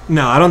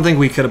 No, I don't think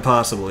we could have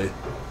possibly.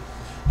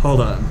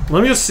 Hold on.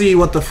 Let me just see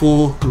what the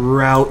full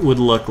route would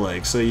look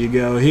like. So you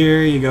go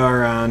here, you go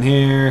around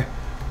here.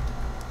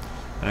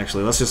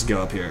 Actually, let's just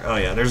go up here. Oh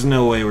yeah, there's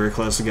no way we're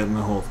close to getting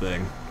the whole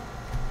thing.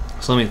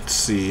 So let me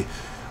see.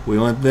 We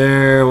went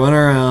there, went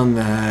around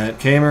that,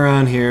 came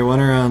around here,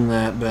 went around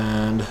that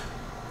bend.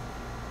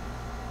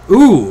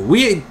 Ooh,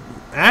 we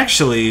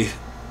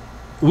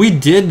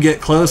did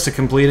get close to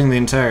completing the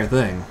entire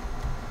thing.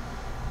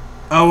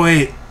 Oh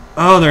wait,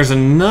 oh there's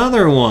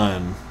another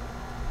one.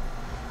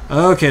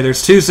 Okay,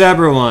 there's two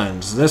separate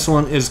ones. This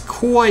one is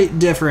quite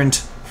different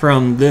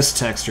from this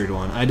textured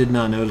one. I did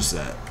not notice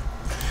that.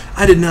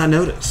 I did not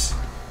notice.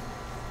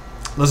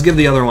 Let's give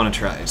the other one a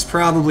try. It's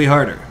probably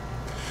harder.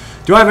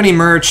 Do I have any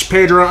merch?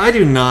 Pedro, I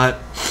do not.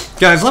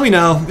 Guys, let me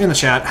know in the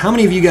chat how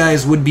many of you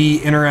guys would be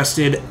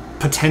interested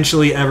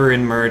potentially ever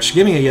in merch?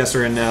 Give me a yes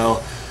or a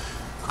no.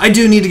 I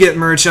do need to get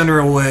merch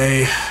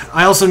underway.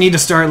 I also need to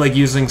start like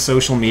using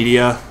social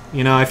media.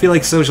 You know, I feel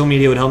like social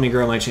media would help me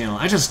grow my channel.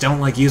 I just don't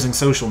like using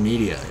social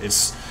media.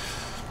 It's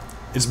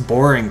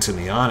boring to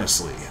me,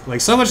 honestly.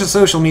 Like, so much of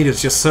social media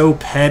is just so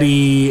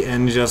petty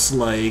and just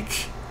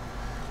like,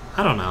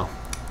 I don't know.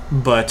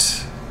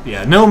 But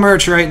yeah, no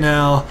merch right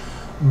now,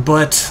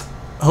 but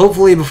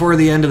hopefully before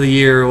the end of the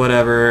year or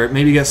whatever,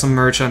 maybe get some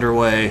merch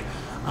underway.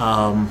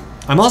 I'm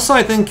also,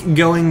 I think,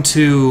 going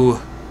to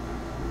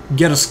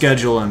get a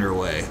schedule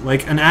underway,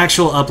 like an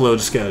actual upload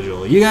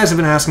schedule. You guys have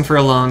been asking for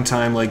a long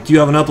time, like, do you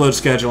have an upload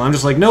schedule? I'm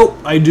just like, nope,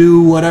 I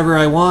do whatever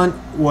I want,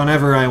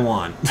 whenever I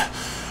want.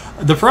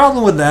 The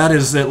problem with that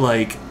is that,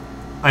 like,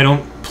 I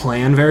don't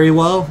plan very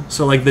well,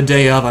 so, like, the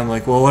day of, I'm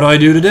like, well, what do I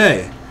do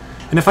today?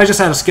 And if I just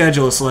had a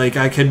schedule, it's like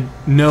I could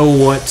know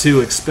what to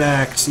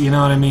expect, you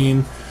know what I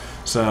mean?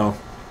 So,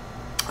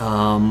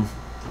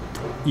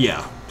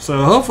 yeah.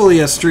 So hopefully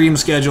a stream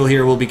schedule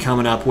here will be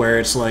coming up where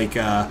it's like,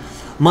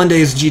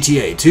 Monday's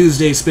GTA,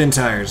 Tuesday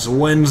SpinTires,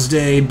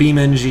 Wednesday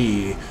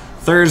BeamNG,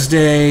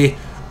 Thursday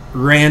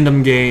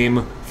random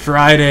game,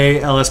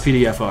 Friday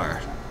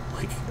LSPDFR.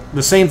 Like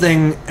the same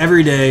thing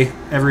every day,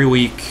 every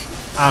week.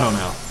 I don't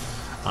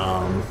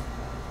know.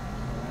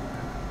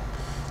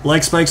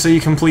 Like Spike so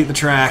you complete the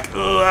track.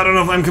 Oh, I don't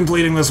know if I'm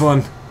completing this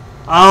one.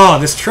 Oh,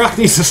 this truck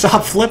needs to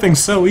stop flipping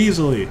so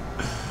easily.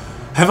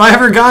 Have I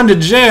ever gone to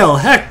jail?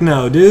 Heck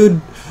no, dude.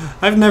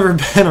 I've never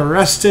been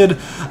arrested.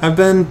 I've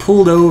been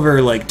pulled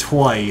over like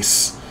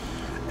twice.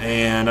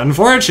 And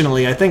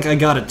unfortunately, I think I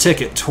got a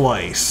ticket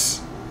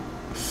twice.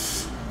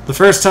 The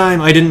first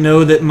time, I didn't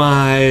know that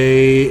my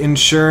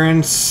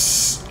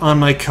insurance on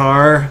my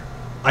car,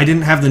 I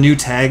didn't have the new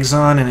tags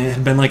on, and it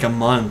had been like a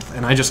month,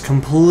 and I just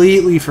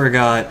completely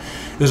forgot.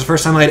 It was the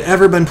first time I'd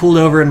ever been pulled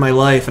over in my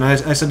life, and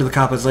I said to the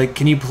cop, I was like,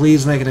 can you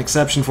please make an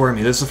exception for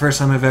me? This is the first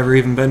time I've ever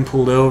even been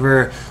pulled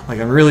over. Like,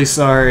 I'm really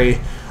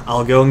sorry.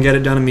 I'll go and get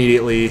it done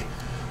immediately.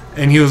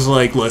 And he was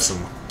like,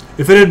 listen,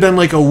 if it had been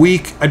like a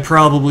week, I'd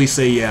probably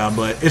say yeah,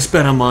 but it's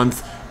been a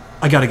month.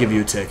 I gotta give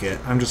you a ticket.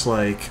 I'm just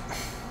like...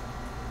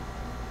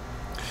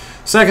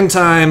 Second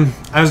time,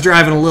 I was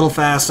driving a little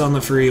fast on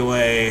the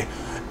freeway,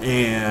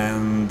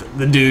 and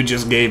the dude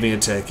just gave me a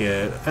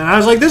ticket. And I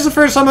was like, this is the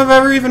first time I've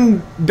ever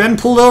even been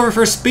pulled over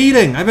for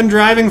speeding. I've been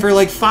driving for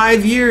like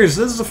 5 years.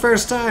 This is the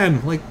first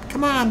time. Like,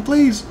 come on,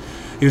 please.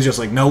 He was just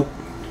like, nope.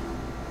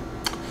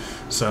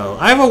 So,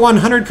 I have a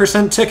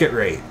 100% ticket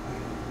rate.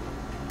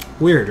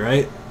 Weird,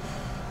 right?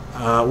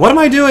 What am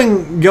I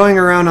doing going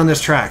around on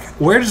this track?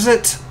 Where does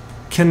it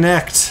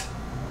connect?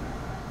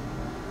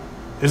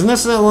 Isn't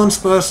this that one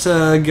supposed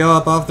to go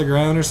up off the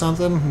ground or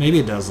something? Maybe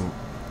it doesn't.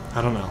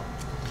 I don't know.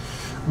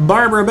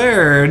 Barbara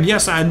Baird,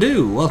 yes I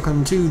do.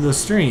 Welcome to the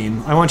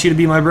stream. I want you to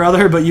be my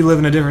brother, but you live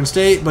in a different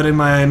state, but in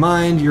my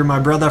mind, you're my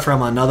brother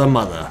from another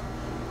mother.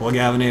 Well,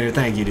 Gavinator,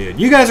 thank you, dude.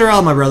 You guys are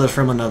all my brothers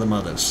from another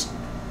mothers.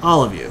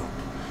 All of you.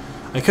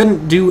 I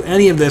couldn't do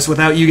any of this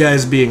without you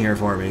guys being here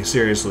for me,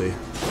 seriously.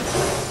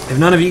 If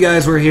none of you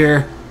guys were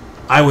here,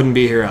 I wouldn't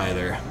be here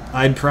either.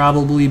 I'd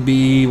probably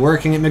be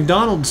working at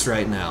McDonald's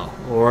right now,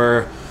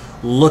 or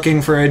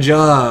looking for a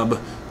job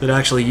that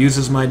actually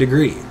uses my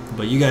degree.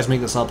 But you guys make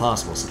this all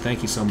possible, so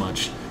thank you so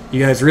much. You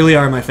guys really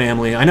are my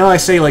family. I know I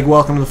say, like,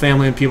 welcome to the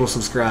family and people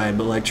subscribe,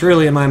 but, like,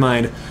 truly in my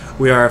mind,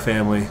 we are a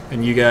family,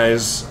 and you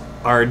guys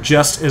are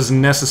just as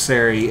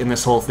necessary in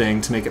this whole thing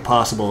to make it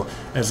possible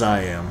as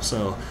I am,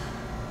 so...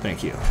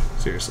 Thank you.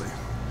 Seriously.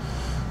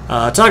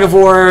 Tug of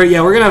War.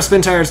 Yeah, we're going to have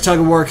SpinTires Tug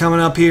of War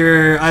coming up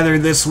here either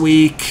this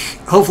week,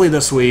 hopefully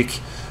this week.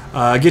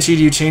 Get you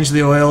to change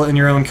the oil in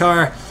your own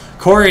car.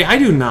 Corey, I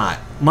do not.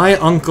 My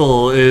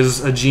uncle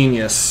is a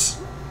genius,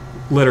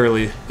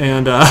 literally.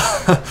 And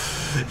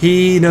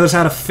he knows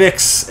how to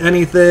fix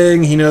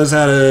anything. He knows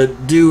how to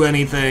do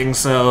anything.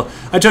 So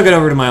I took it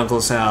over to my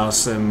uncle's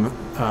house and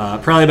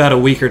probably about a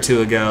week or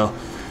two ago.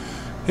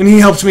 And he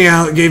helped me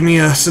out, gave me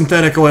a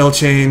synthetic oil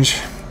change.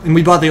 And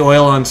we bought the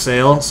oil on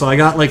sale, so I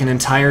got like an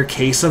entire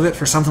case of it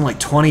for something like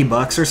 20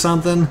 bucks or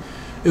something.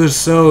 It was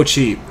so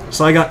cheap.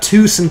 So I got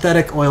 2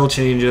 synthetic oil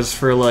changes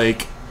for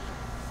like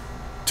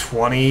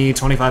 20,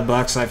 25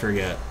 bucks, I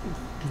forget.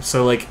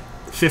 So like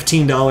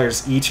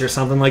 $15 each or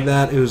something like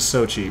that. It was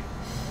so cheap.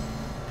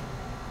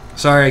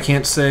 Sorry, I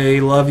can't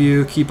say love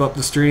you, keep up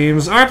the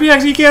streams.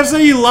 RPX, you can't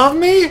say you love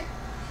me?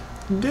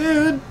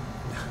 Dude,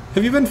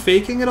 have you been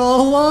faking it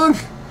all along?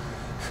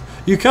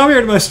 You come here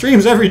to my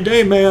streams every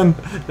day, man.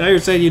 Now you're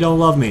saying you don't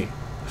love me.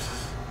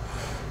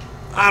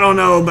 I don't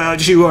know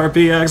about you,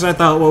 RPX. I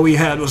thought what we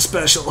had was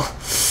special.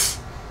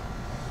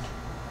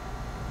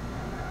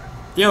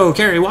 Yo,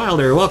 Carrie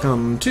Wilder,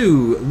 welcome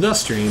to the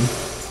stream.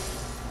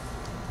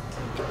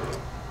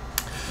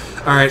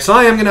 Alright, so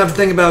I am going to have to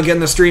think about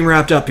getting the stream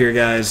wrapped up here,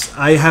 guys.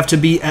 I have to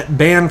be at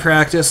band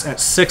practice at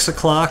 6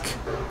 o'clock.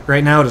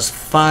 Right now it is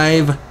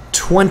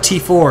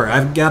 5:24.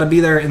 I've got to be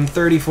there in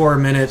 34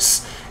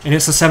 minutes. And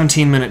it's a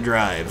 17-minute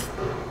drive.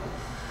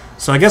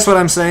 So I guess what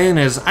I'm saying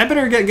is I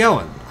better get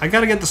going. I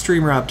gotta get the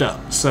stream wrapped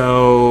up.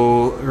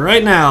 So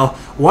right now,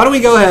 why don't we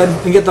go ahead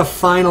and get the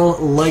final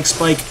like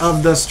spike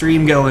of the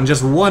stream going.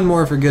 Just one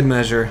more for good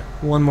measure.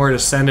 One more to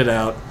send it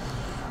out.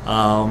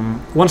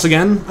 Once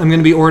again, I'm going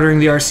to be ordering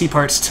the RC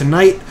parts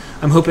tonight.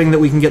 I'm hoping that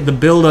we can get the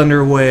build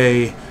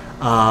underway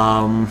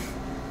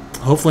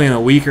hopefully in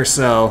a week or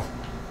so.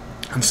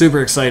 I'm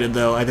super excited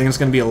though. I think it's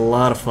going to be a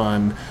lot of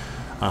fun.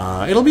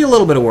 It'll be a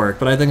little bit of work,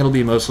 but I think it'll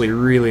be mostly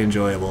really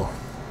enjoyable.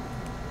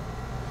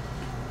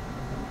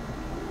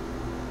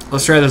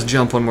 Let's try this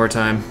jump one more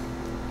time.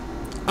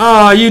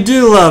 Oh, you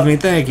do love me.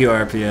 Thank you,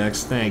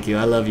 RPX. Thank you.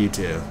 I love you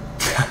too.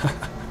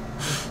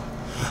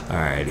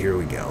 Alright, here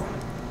we go.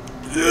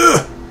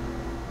 Ugh.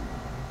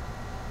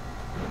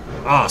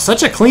 Oh,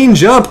 such a clean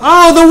jump.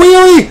 Oh, the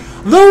wheelie!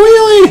 The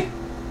wheelie!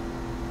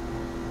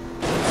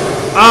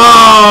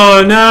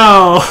 Oh,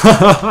 no!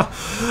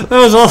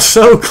 That was all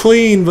so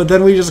clean, but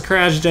then we just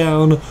crashed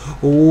down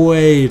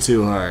way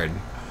too hard.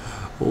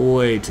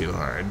 Way too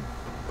hard.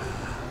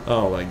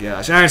 Oh my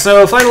gosh. Alright,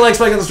 so final like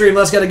spike on the stream.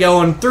 Let's get it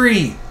going.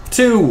 3,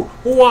 2,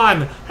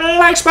 1.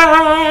 Like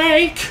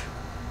spike!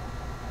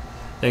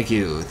 Thank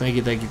you. Thank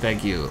you, thank you,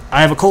 thank you.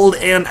 I have a cold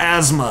and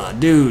asthma.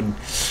 Dude,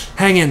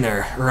 hang in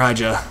there,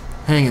 Raja.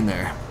 Hang in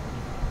there.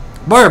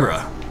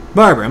 Barbara.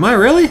 Barbara, am I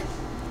really?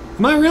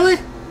 Am I really?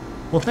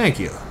 Well, thank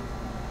you.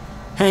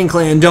 Hang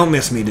Clan, don't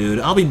miss me, dude.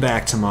 I'll be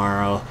back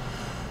tomorrow.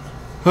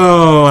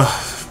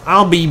 Oh,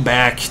 I'll be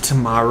back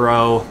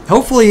tomorrow.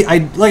 Hopefully,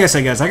 like I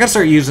said, guys, I gotta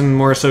start using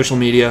more social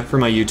media for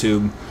my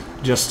YouTube.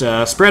 Just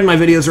spreading my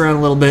videos around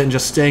a little bit and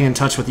just staying in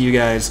touch with you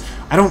guys.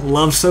 I don't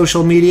love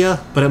social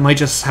media, but it might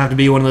just have to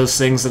be one of those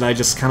things that I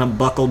just kind of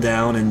buckle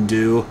down and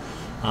do.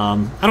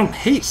 I don't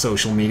hate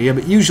social media,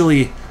 but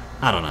usually,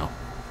 I don't know.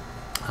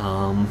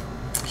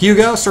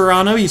 Hugo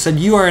Serrano, you said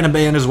you are in a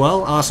band as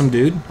well. Awesome,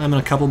 dude. I'm in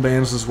a couple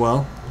bands as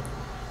well.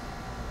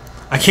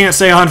 I can't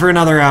stay on for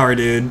another hour,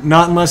 dude.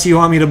 Not unless you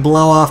want me to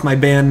blow off my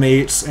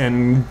bandmates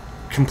and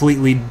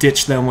completely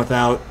ditch them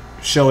without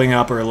showing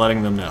up or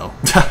letting them know.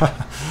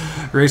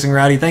 Racing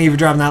Rowdy, thank you for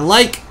dropping that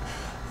like.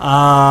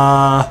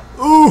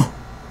 Ooh.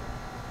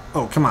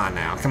 Oh, come on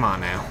now. Come on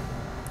now.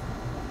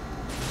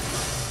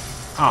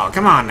 Oh,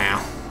 come on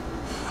now.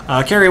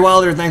 Carrie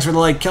Wilder, thanks for the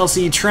like.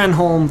 Kelsey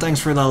Trenholm, thanks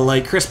for the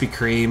like. Krispy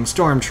Kreme,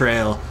 Storm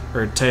Trail,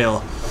 or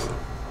Tail.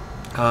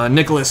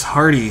 Nicholas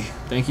Hardy,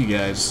 thank you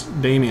guys.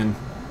 Damien.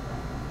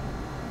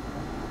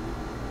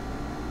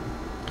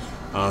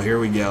 Oh, here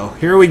we go.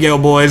 Here we go,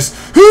 boys.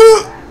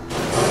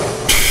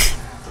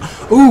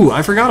 Ooh,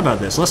 I forgot about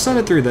this. Let's send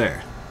it through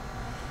there.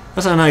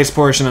 That's a nice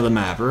portion of the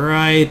map.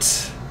 Right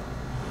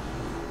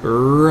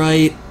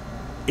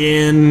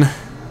in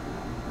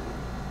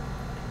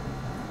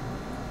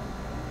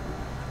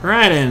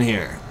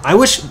here. I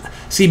wish...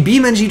 See,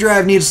 BeamNG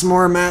Drive needs some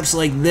more maps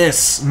like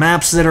this.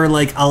 Maps that are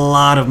like a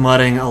lot of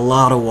mudding, a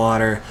lot of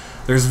water.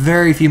 There's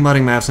very few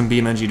mudding maps in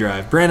BeamNG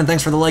Drive. Brandon,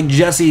 thanks for the like.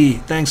 Jesse,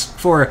 thanks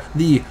for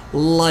the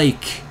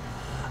like.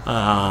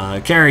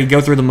 Carrie,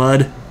 go through the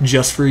mud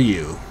just for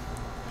you.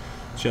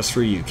 Just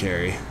for you,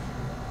 Carrie.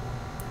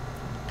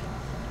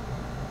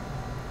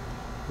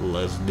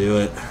 Let's do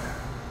it.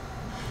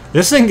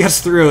 This thing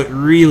gets through it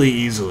really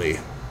easily.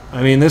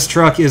 I mean, this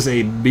truck is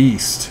a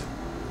beast.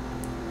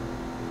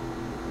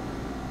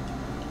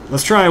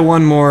 Let's try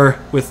one more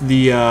with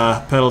the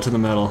pedal to the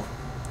metal.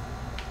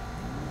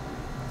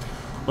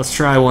 Let's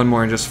try one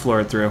more and just floor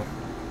it through.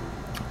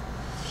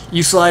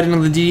 You slide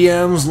into the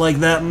DMs like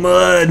that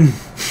mud.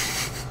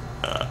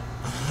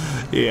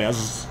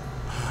 Yes.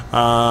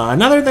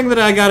 Another thing that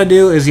I gotta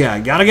do is, yeah,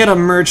 gotta get a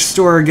merch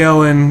store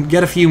going,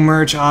 get a few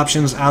merch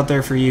options out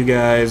there for you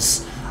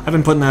guys. I've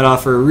been putting that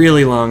off for a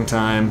really long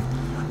time.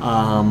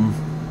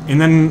 And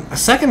then a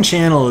second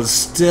channel is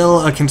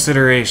still a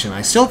consideration.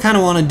 I still kind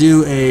of want to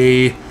do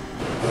a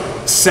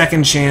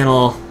second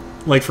channel,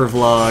 like for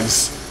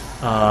vlogs.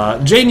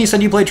 Jaden, you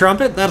said you play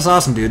trumpet? That's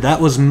awesome, dude. That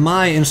was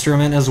my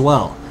instrument as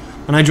well.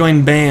 When I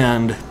joined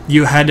band,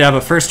 you had to have a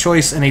first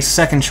choice and a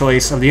second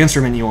choice of the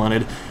instrument you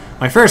wanted.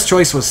 My first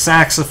choice was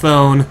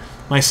saxophone.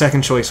 My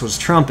second choice was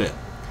trumpet.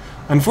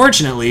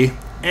 Unfortunately,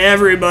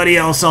 everybody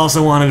else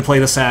also wanted to play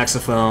the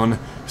saxophone,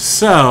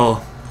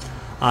 so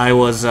I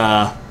was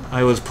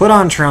put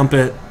on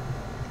trumpet.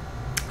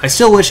 I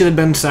still wish it had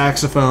been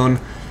saxophone.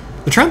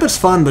 The trumpet's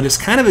fun, but it's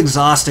kind of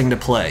exhausting to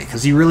play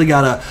because you really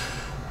gotta,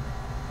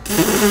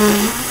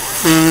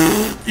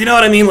 you know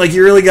what I mean? Like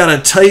you really gotta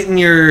tighten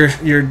your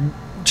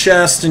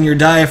chest and your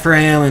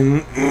diaphragm,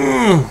 and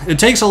it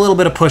takes a little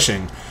bit of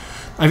pushing.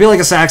 I feel like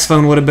a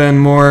saxophone would have been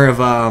more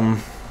of,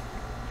 I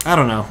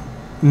don't know,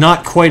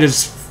 not quite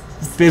as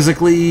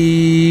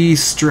physically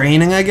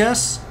straining, I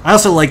guess. I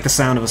also like the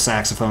sound of a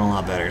saxophone a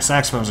lot better.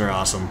 Saxophones are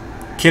awesome.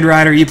 Kid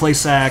Rider, you play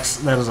sax.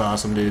 That is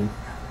awesome, dude.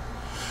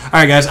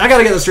 Alright, guys, I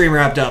gotta get the stream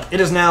wrapped up. It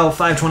is now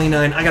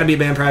 5:29. I gotta be at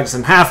band practice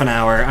in half an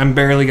hour. I'm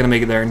barely gonna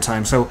make it there in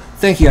time. So,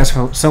 thank you guys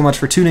so much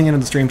for tuning into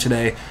the stream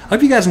today. I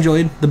hope you guys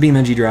enjoyed the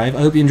BeamNG Drive.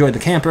 I hope you enjoyed the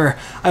camper.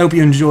 I hope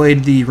you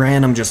enjoyed the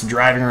random just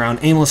driving around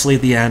aimlessly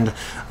at the end.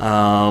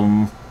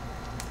 I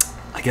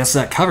I guess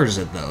that covers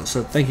it, though.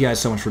 So thank you guys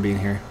so much for being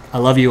here. I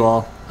love you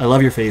all. I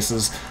love your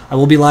faces. I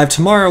will be live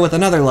tomorrow with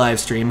another live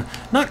stream.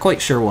 Not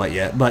quite sure what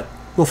yet, but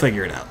we'll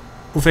figure it out.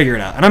 We'll figure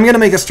it out. And I'm going to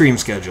make a stream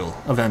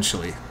schedule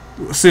eventually.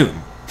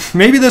 Soon.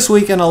 Maybe this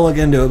weekend I'll look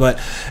into it,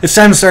 but it's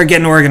time to start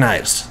getting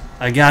organized.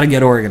 I got to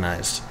get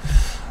organized.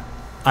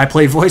 I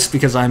play voice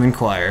because I'm in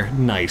choir.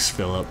 Nice,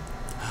 Philip.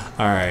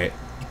 All right.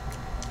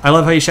 I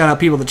love how you shout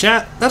out people to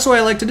chat. That's the way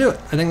I like to do it.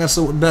 I think that's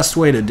the best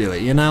way to do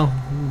it, you know?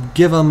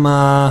 Give them,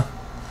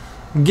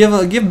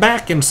 give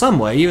back in some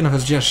way, even if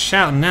it's just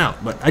shouting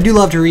out. But I do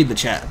love to read the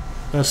chat.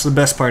 That's the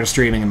best part of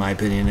streaming, in my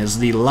opinion, is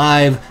the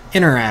live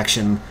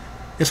interaction.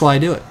 It's why I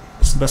do it.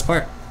 It's the best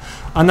part.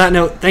 On that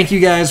note, thank you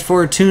guys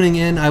for tuning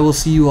in. I will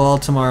see you all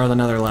tomorrow with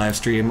another live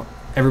stream.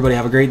 Everybody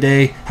have a great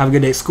day. Have a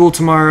good day at school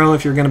tomorrow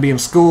if you're going to be in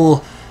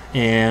school.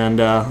 And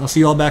I'll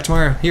see you all back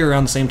tomorrow here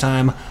around the same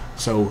time.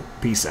 So,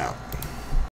 peace out.